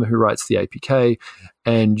programmer who writes the APK,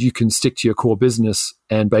 and you can stick to your core business,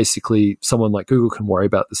 and basically someone like Google can worry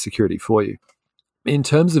about the security for you. In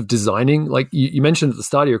terms of designing, like you mentioned at the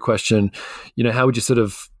start of your question, how would you sort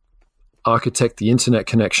of architect the internet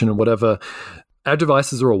connection and whatever? Our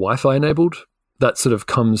devices are all Wi-Fi enabled. That sort of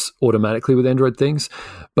comes automatically with Android Things.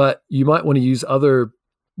 But you might want to use other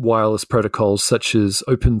wireless protocols such as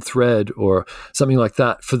OpenThread or something like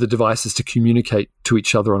that for the devices to communicate to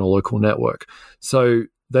each other on a local network. So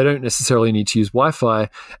they don't necessarily need to use Wi-Fi.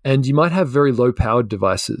 And you might have very low-powered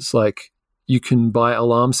devices. Like you can buy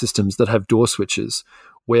alarm systems that have door switches,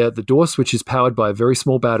 where the door switch is powered by a very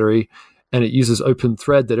small battery, and it uses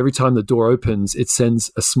OpenThread that every time the door opens, it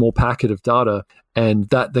sends a small packet of data, and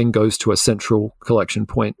that then goes to a central collection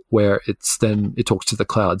point where it talks to the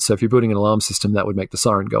cloud. So if you're building an alarm system, that would make the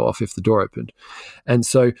siren go off if the door opened. And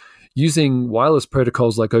so using wireless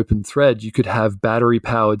protocols like OpenThread, you could have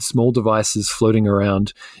battery-powered small devices floating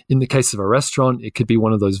around. In the case of a restaurant, it could be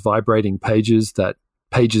one of those vibrating pages that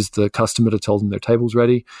pages the customer to tell them their table's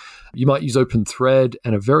ready. You might use OpenThread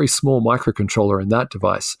and a very small microcontroller in that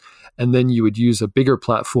device. And then you would use a bigger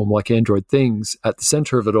platform like Android Things at the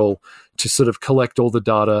center of it all to sort of collect all the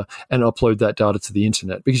data and upload that data to the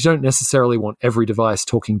internet, because you don't necessarily want every device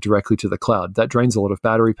talking directly to the cloud. That drains a lot of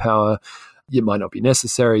battery power. It might not be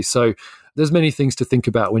necessary. So there's many things to think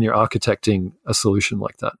about when you're architecting a solution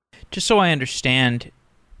like that. Just so I understand,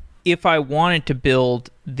 if I wanted to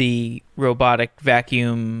build the robotic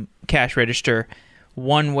vacuum cash register,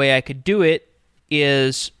 one way I could do it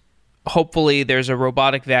is hopefully there's a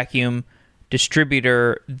robotic vacuum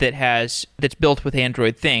distributor that's built with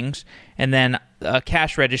Android Things, and then a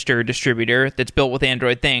cash register distributor that's built with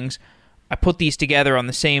Android Things. I put these together on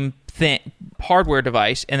the same hardware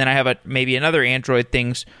device, and then I have maybe another Android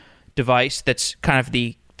Things device that's kind of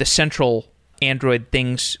the central Android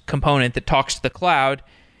Things component that talks to the cloud.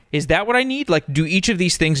 Is that what I need? Like, do each of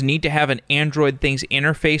these things need to have an Android Things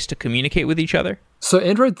interface to communicate with each other? So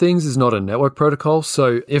Android Things is not a network protocol.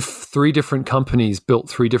 So if 3 different companies built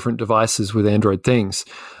 3 different devices with Android Things,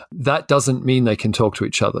 that doesn't mean they can talk to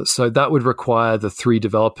each other. So that would require the 3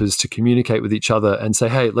 developers to communicate with each other and say,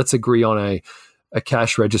 hey, let's agree on a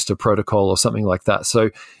cash register protocol or something like that.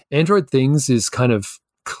 So Android Things is kind of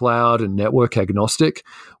cloud and network agnostic.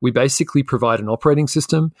 We basically provide an operating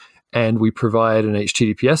system, and we provide an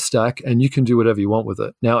HTTPS stack, and you can do whatever you want with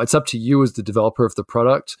it. Now, it's up to you as the developer of the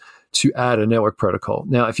product to add a network protocol.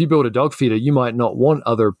 Now, if you build a dog feeder, you might not want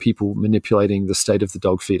other people manipulating the state of the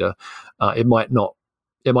dog feeder. It might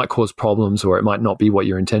cause problems, or it might not be what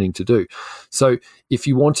you're intending to do. So if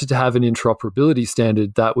you wanted to have an interoperability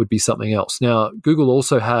standard, that would be something else. Now, Google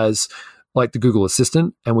also has like the Google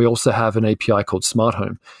Assistant, and we also have an API called Smart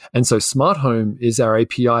Home. And so Smart Home is our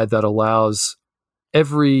API that allows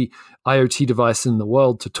every IoT device in the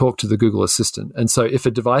world to talk to the Google Assistant. And so if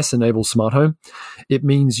a device enables Smart Home, it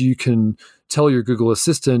means you can tell your Google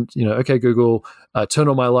Assistant, okay, Google, turn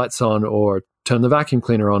all my lights on, or turn the vacuum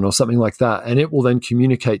cleaner on, or something like that. And it will then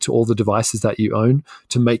communicate to all the devices that you own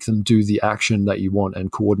to make them do the action that you want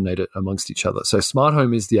and coordinate it amongst each other. So Smart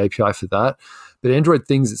Home is the API for that. But Android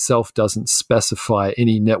Things itself doesn't specify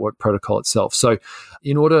any network protocol itself. So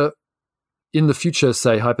in the future,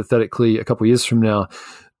 say hypothetically a couple of years from now,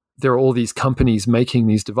 there are all these companies making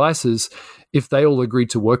these devices. If they all agreed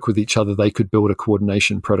to work with each other, they could build a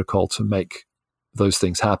coordination protocol to make those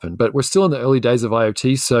things happen. But we're still in the early days of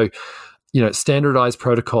IoT, so standardized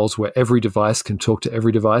protocols where every device can talk to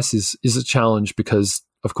every device is a challenge, because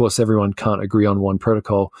of course everyone can't agree on one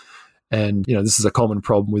protocol. And, this is a common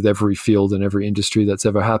problem with every field and every industry that's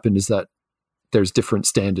ever happened, is that there's different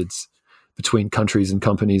standards between countries and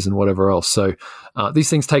companies and whatever else. So these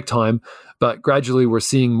things take time, but gradually we're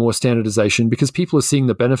seeing more standardization because people are seeing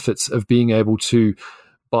the benefits of being able to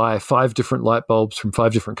buy 5 different light bulbs from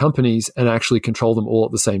 5 different companies and actually control them all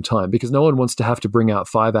at the same time, because no one wants to have to bring out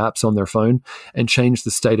 5 apps on their phone and change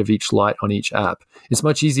the state of each light on each app. It's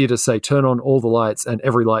much easier to say, turn on all the lights, and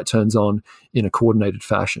every light turns on in a coordinated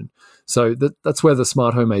fashion. So that's where the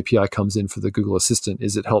Smart Home API comes in for the Google Assistant,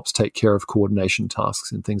 is it helps take care of coordination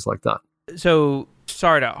tasks and things like that. So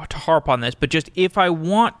sorry to harp on this, but just if I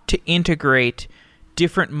want to integrate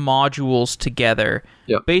different modules together,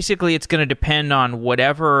 basically it's going to depend on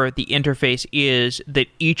whatever the interface is that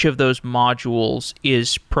each of those modules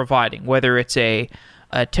is providing, whether it's a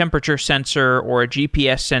temperature sensor or a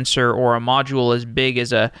GPS sensor or a module as big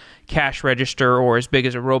as a cash register or as big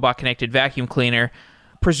as a robot-connected vacuum cleaner.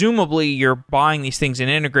 Presumably you're buying these things and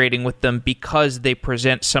integrating with them because they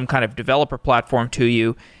present some kind of developer platform to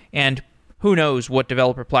you, and who knows what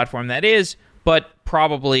developer platform that is, but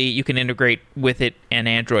probably you can integrate with it and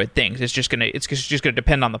Android things. It's just gonna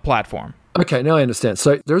depend on the platform. Okay, now I understand.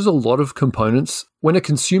 So there's a lot of components. When a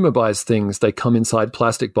consumer buys things, they come inside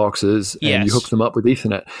plastic boxes and you hook them up with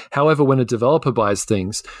Ethernet. However, when a developer buys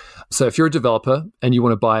things, so if you're a developer and you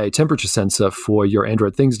want to buy a temperature sensor for your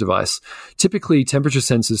Android Things device, typically temperature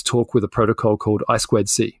sensors talk with a protocol called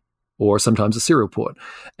I2C, or sometimes a serial port.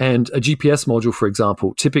 And a GPS module, for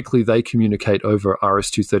example, typically they communicate over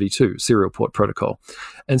RS-232, serial port protocol.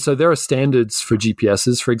 And so there are standards for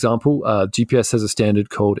GPSs, for example. GPS has a standard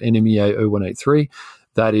called NMEA 0183.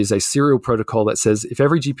 That is a serial protocol that says if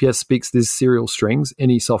every GPS speaks these serial strings,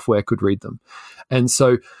 any software could read them. And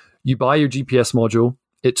so you buy your GPS module,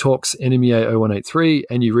 it talks NMEA 0183,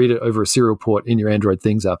 and you read it over a serial port in your Android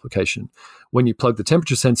Things application. When you plug the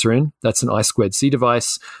temperature sensor in, that's an I2C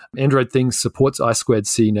device. Android Things supports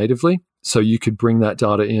I2C natively, so you could bring that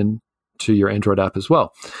data in to your Android app as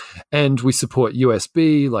well. And we support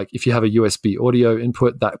USB, like if you have a USB audio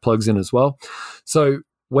input, that plugs in as well. So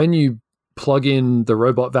when you plug in the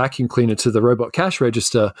robot vacuum cleaner to the robot cash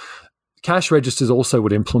registers also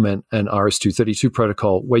would implement an RS-232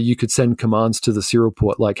 protocol where you could send commands to the serial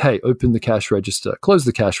port like, hey, open the cash register, close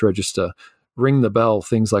the cash register, ring the bell,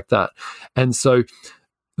 things like that. And so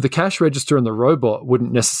the cash register and the robot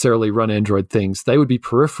wouldn't necessarily run Android Things. They would be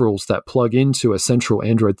peripherals that plug into a central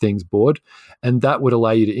Android Things board, and that would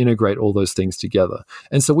allow you to integrate all those things together.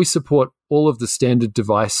 And so we support all of the standard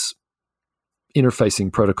device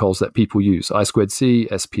interfacing protocols that people use: I2C,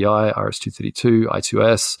 SPI, RS-232,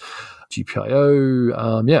 I2S,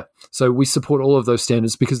 GPIO. So we support all of those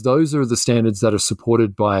standards because those are the standards that are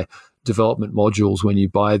supported by development modules when you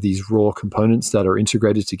buy these raw components that are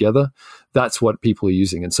integrated together. That's what people are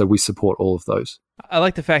using. And so we support all of those. I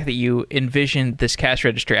like the fact that you envisioned this cash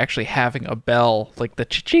register actually having a bell, like the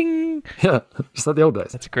cha-ching. Yeah, just like the old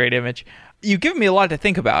days. That's a great image. You've given me a lot to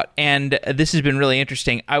think about, and this has been really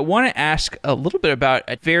interesting. I want to ask a little bit about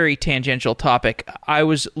a very tangential topic. I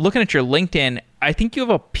was looking at your LinkedIn. I think you have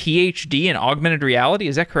a PhD in augmented reality.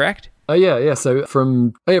 Is that correct? Yeah. So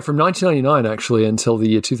from 1999 actually until the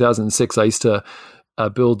year 2006, I used to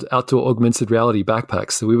build outdoor augmented reality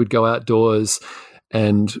backpacks. So we would go outdoors,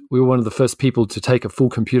 and we were one of the first people to take a full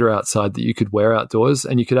computer outside that you could wear outdoors,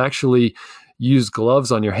 and you could actually use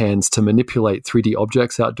gloves on your hands to manipulate 3D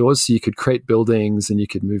objects outdoors. So you could create buildings, and you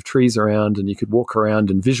could move trees around, and you could walk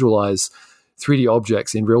around and visualize 3D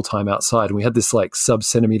objects in real time outside. And we had this like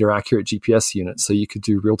sub-centimeter accurate GPS unit, so you could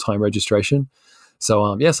do real-time registration.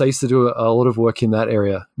 So yes, I used to do a lot of work in that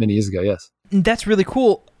area many years ago, yes. That's really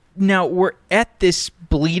cool. Now, we're at this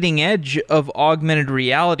bleeding edge of augmented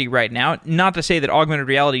reality right now. Not to say that augmented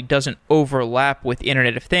reality doesn't overlap with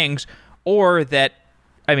Internet of Things, or that,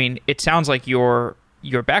 I mean, it sounds like your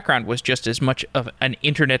background was just as much of an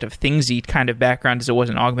Internet of Things-y kind of background as it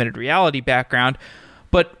was an augmented reality background.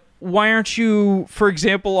 But why aren't you, for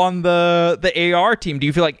example, on the AR team? Do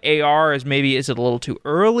you feel like AR is it a little too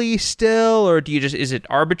early still, or is it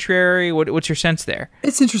arbitrary? What's your sense there?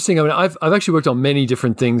 It's interesting. I mean, I've actually worked on many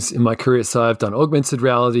different things in my career. So I've done augmented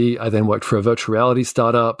reality. I then worked for a virtual reality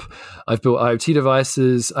startup. I've built IoT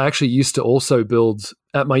devices. I actually used to also build,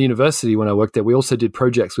 at my university when I worked there, we also did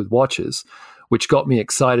projects with watches, which got me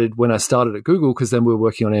excited when I started at Google, because then we were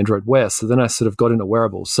working on Android Wear. So then I sort of got into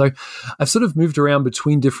wearables. So I've sort of moved around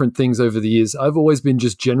between different things over the years. I've always been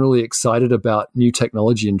just generally excited about new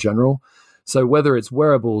technology in general. So whether it's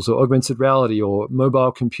wearables or augmented reality or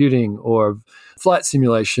mobile computing or flight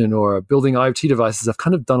simulation or building IoT devices, I've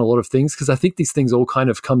kind of done a lot of things because I think these things all kind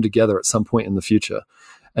of come together at some point in the future.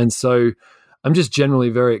 And so I'm just generally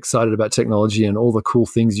very excited about technology and all the cool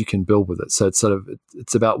things you can build with it. So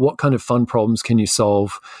it's about what kind of fun problems can you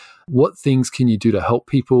solve, what things can you do to help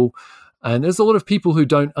people. And there's a lot of people who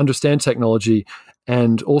don't understand technology,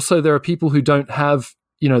 and also there are people who don't have,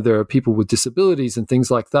 there are people with disabilities and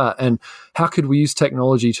things like that. And how could we use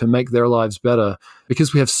technology to make their lives better?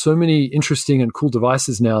 Because we have so many interesting and cool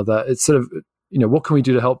devices now that it's sort of, what can we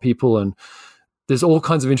do to help people? And there's all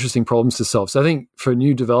kinds of interesting problems to solve. So I think for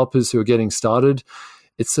new developers who are getting started,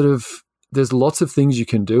 it's sort of, there's lots of things you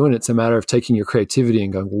can do, and it's a matter of taking your creativity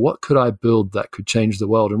and going, well, what could I build that could change the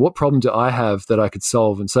world? And what problem do I have that I could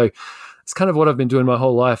solve? And so it's kind of what I've been doing my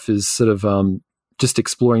whole life, is sort of just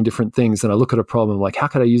exploring different things. And I look at a problem like, how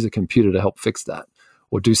could I use a computer to help fix that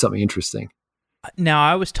or do something interesting? Now,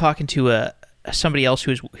 I was talking to somebody else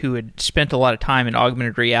who had spent a lot of time in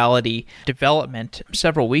augmented reality development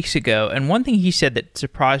several weeks ago, and one thing he said that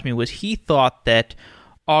surprised me was he thought that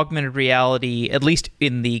augmented reality, at least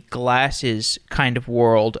in the glasses kind of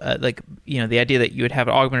world, the idea that you would have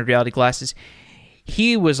augmented reality glasses,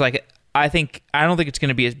 he was like, I don't think it's going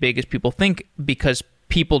to be as big as people think, because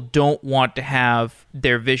people don't want to have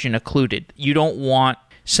their vision occluded. You don't want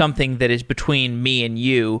something that is between me and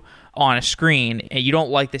you on a screen, and you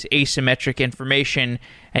don't like this asymmetric information.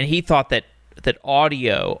 And he thought that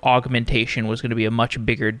audio augmentation was going to be a much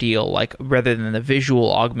bigger deal, like rather than the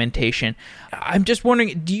visual augmentation. I'm just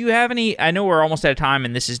wondering, do you have any, I know we're almost out of time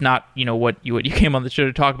and this is not, what you came on the show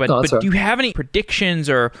to talk about, but do you have any predictions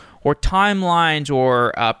or timelines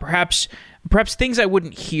or perhaps things I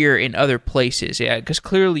wouldn't hear in other places? Yeah, because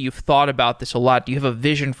clearly you've thought about this a lot. Do you have a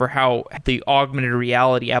vision for how the augmented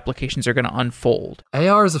reality applications are going to unfold?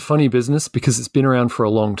 AR is a funny business because it's been around for a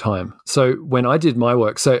long time. So when I did my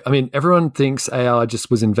work, everyone thinks AR just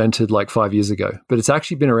was invented like 5 years ago, but it's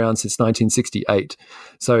actually been around since 1968.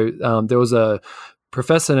 So there was a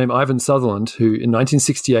professor named Ivan Sutherland who in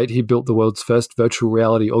 1968, he built the world's first virtual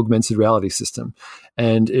reality augmented reality system.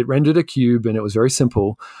 And it rendered a cube, and it was very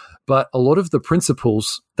simple. But a lot of the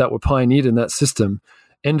principles that were pioneered in that system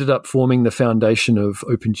ended up forming the foundation of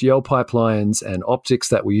OpenGL pipelines and optics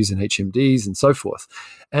that we use in HMDs and so forth.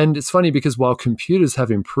 And it's funny because while computers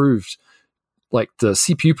have improved, like the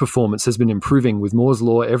CPU performance has been improving with Moore's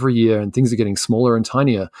law every year and things are getting smaller and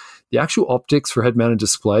tinier, the actual optics for head-mounted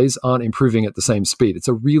displays aren't improving at the same speed. It's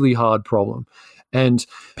a really hard problem. And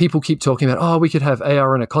people keep talking about, we could have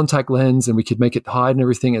AR in a contact lens and we could make it hide and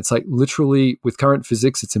everything. It's like literally with current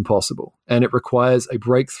physics, it's impossible. And it requires a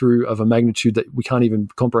breakthrough of a magnitude that we can't even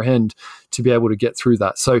comprehend to be able to get through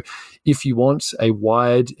that. So if you want a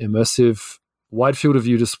wide, immersive, wide field of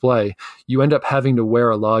view display, you end up having to wear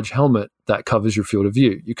a large helmet that covers your field of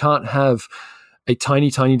view. You can't have a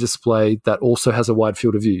tiny, tiny display that also has a wide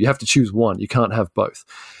field of view. You have to choose one. You can't have both.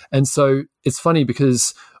 And so it's funny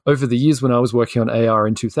because over the years when I was working on AR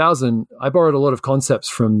in 2000, I borrowed a lot of concepts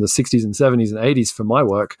from the 60s and 70s and 80s for my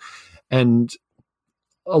work. And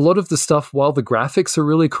a lot of the stuff, while the graphics are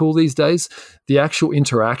really cool these days, the actual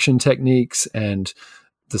interaction techniques and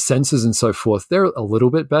the sensors and so forth, they're a little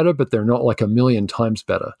bit better, but they're not like a million times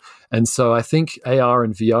better. And so I think AR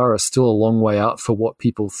and VR are still a long way out for what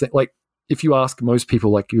people think. Like if you ask most people,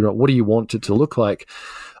 like, what do you want it to look like?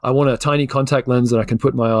 I want a tiny contact lens and I can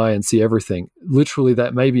put my eye and see everything. Literally,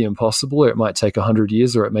 that may be impossible, or it might take 100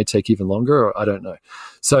 years, or it may take even longer, or I don't know.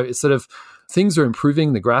 So it's sort of, things are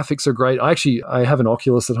improving. The graphics are great. I have an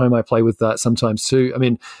Oculus at home. I play with that sometimes too. I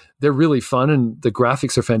mean, they're really fun and the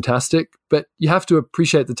graphics are fantastic, but you have to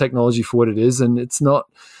appreciate the technology for what it is. And it's not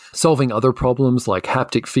solving other problems like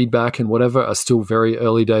haptic feedback and whatever are still very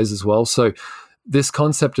early days as well. So this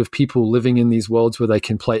concept of people living in these worlds where they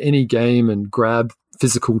can play any game and grab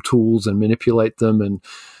physical tools and manipulate them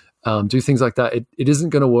and do things like that, it isn't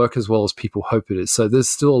going to work as well as people hope it is. So there's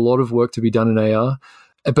still a lot of work to be done in AR.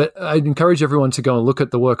 But I'd encourage everyone to go and look at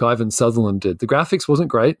the work Ivan Sutherland did. The graphics wasn't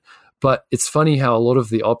great, but it's funny how a lot of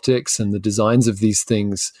the optics and the designs of these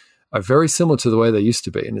things are very similar to the way they used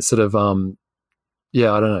to be. And it's sort of, I don't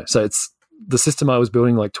know. So it's the system I was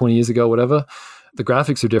building like 20 years ago, whatever. The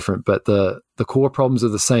graphics are different, but the core problems are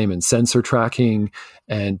the same, and sensor tracking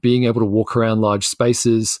and being able to walk around large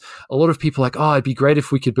spaces. A lot of people are like, it'd be great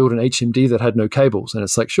if we could build an HMD that had no cables. And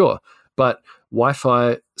it's like, sure, but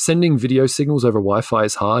Wi-Fi, sending video signals over Wi-Fi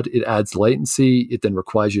is hard. It adds latency. It then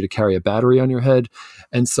requires you to carry a battery on your head.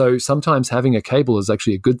 And so sometimes having a cable is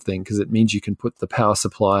actually a good thing because it means you can put the power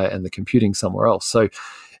supply and the computing somewhere else. So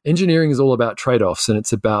engineering is all about trade-offs, and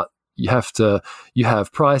it's about you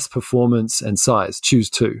have price, performance, and size. Choose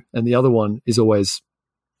two, and the other one is always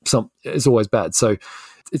bad. So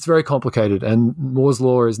it's very complicated, and Moore's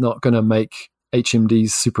law is not going to make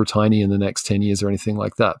HMDs super tiny in the next 10 years or anything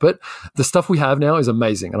like that. But the stuff we have now is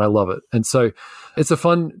amazing and I love it. And so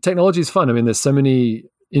technology is fun. I mean, there's so many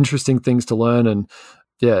interesting things to learn, and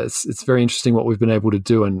yeah, it's very interesting what we've been able to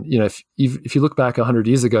do. And, if you look back 100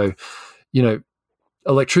 years ago,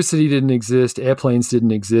 electricity didn't exist, airplanes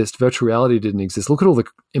didn't exist, virtual reality didn't exist. Look at all the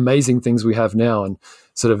amazing things we have now, and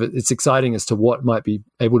sort of it's exciting as to what might be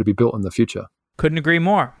able to be built in the future. Couldn't agree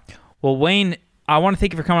more. Well, Wayne, I want to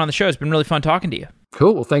thank you for coming on the show. It's been really fun talking to you.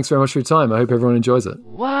 Cool. Well, thanks very much for your time. I hope everyone enjoys it.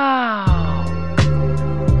 Wow.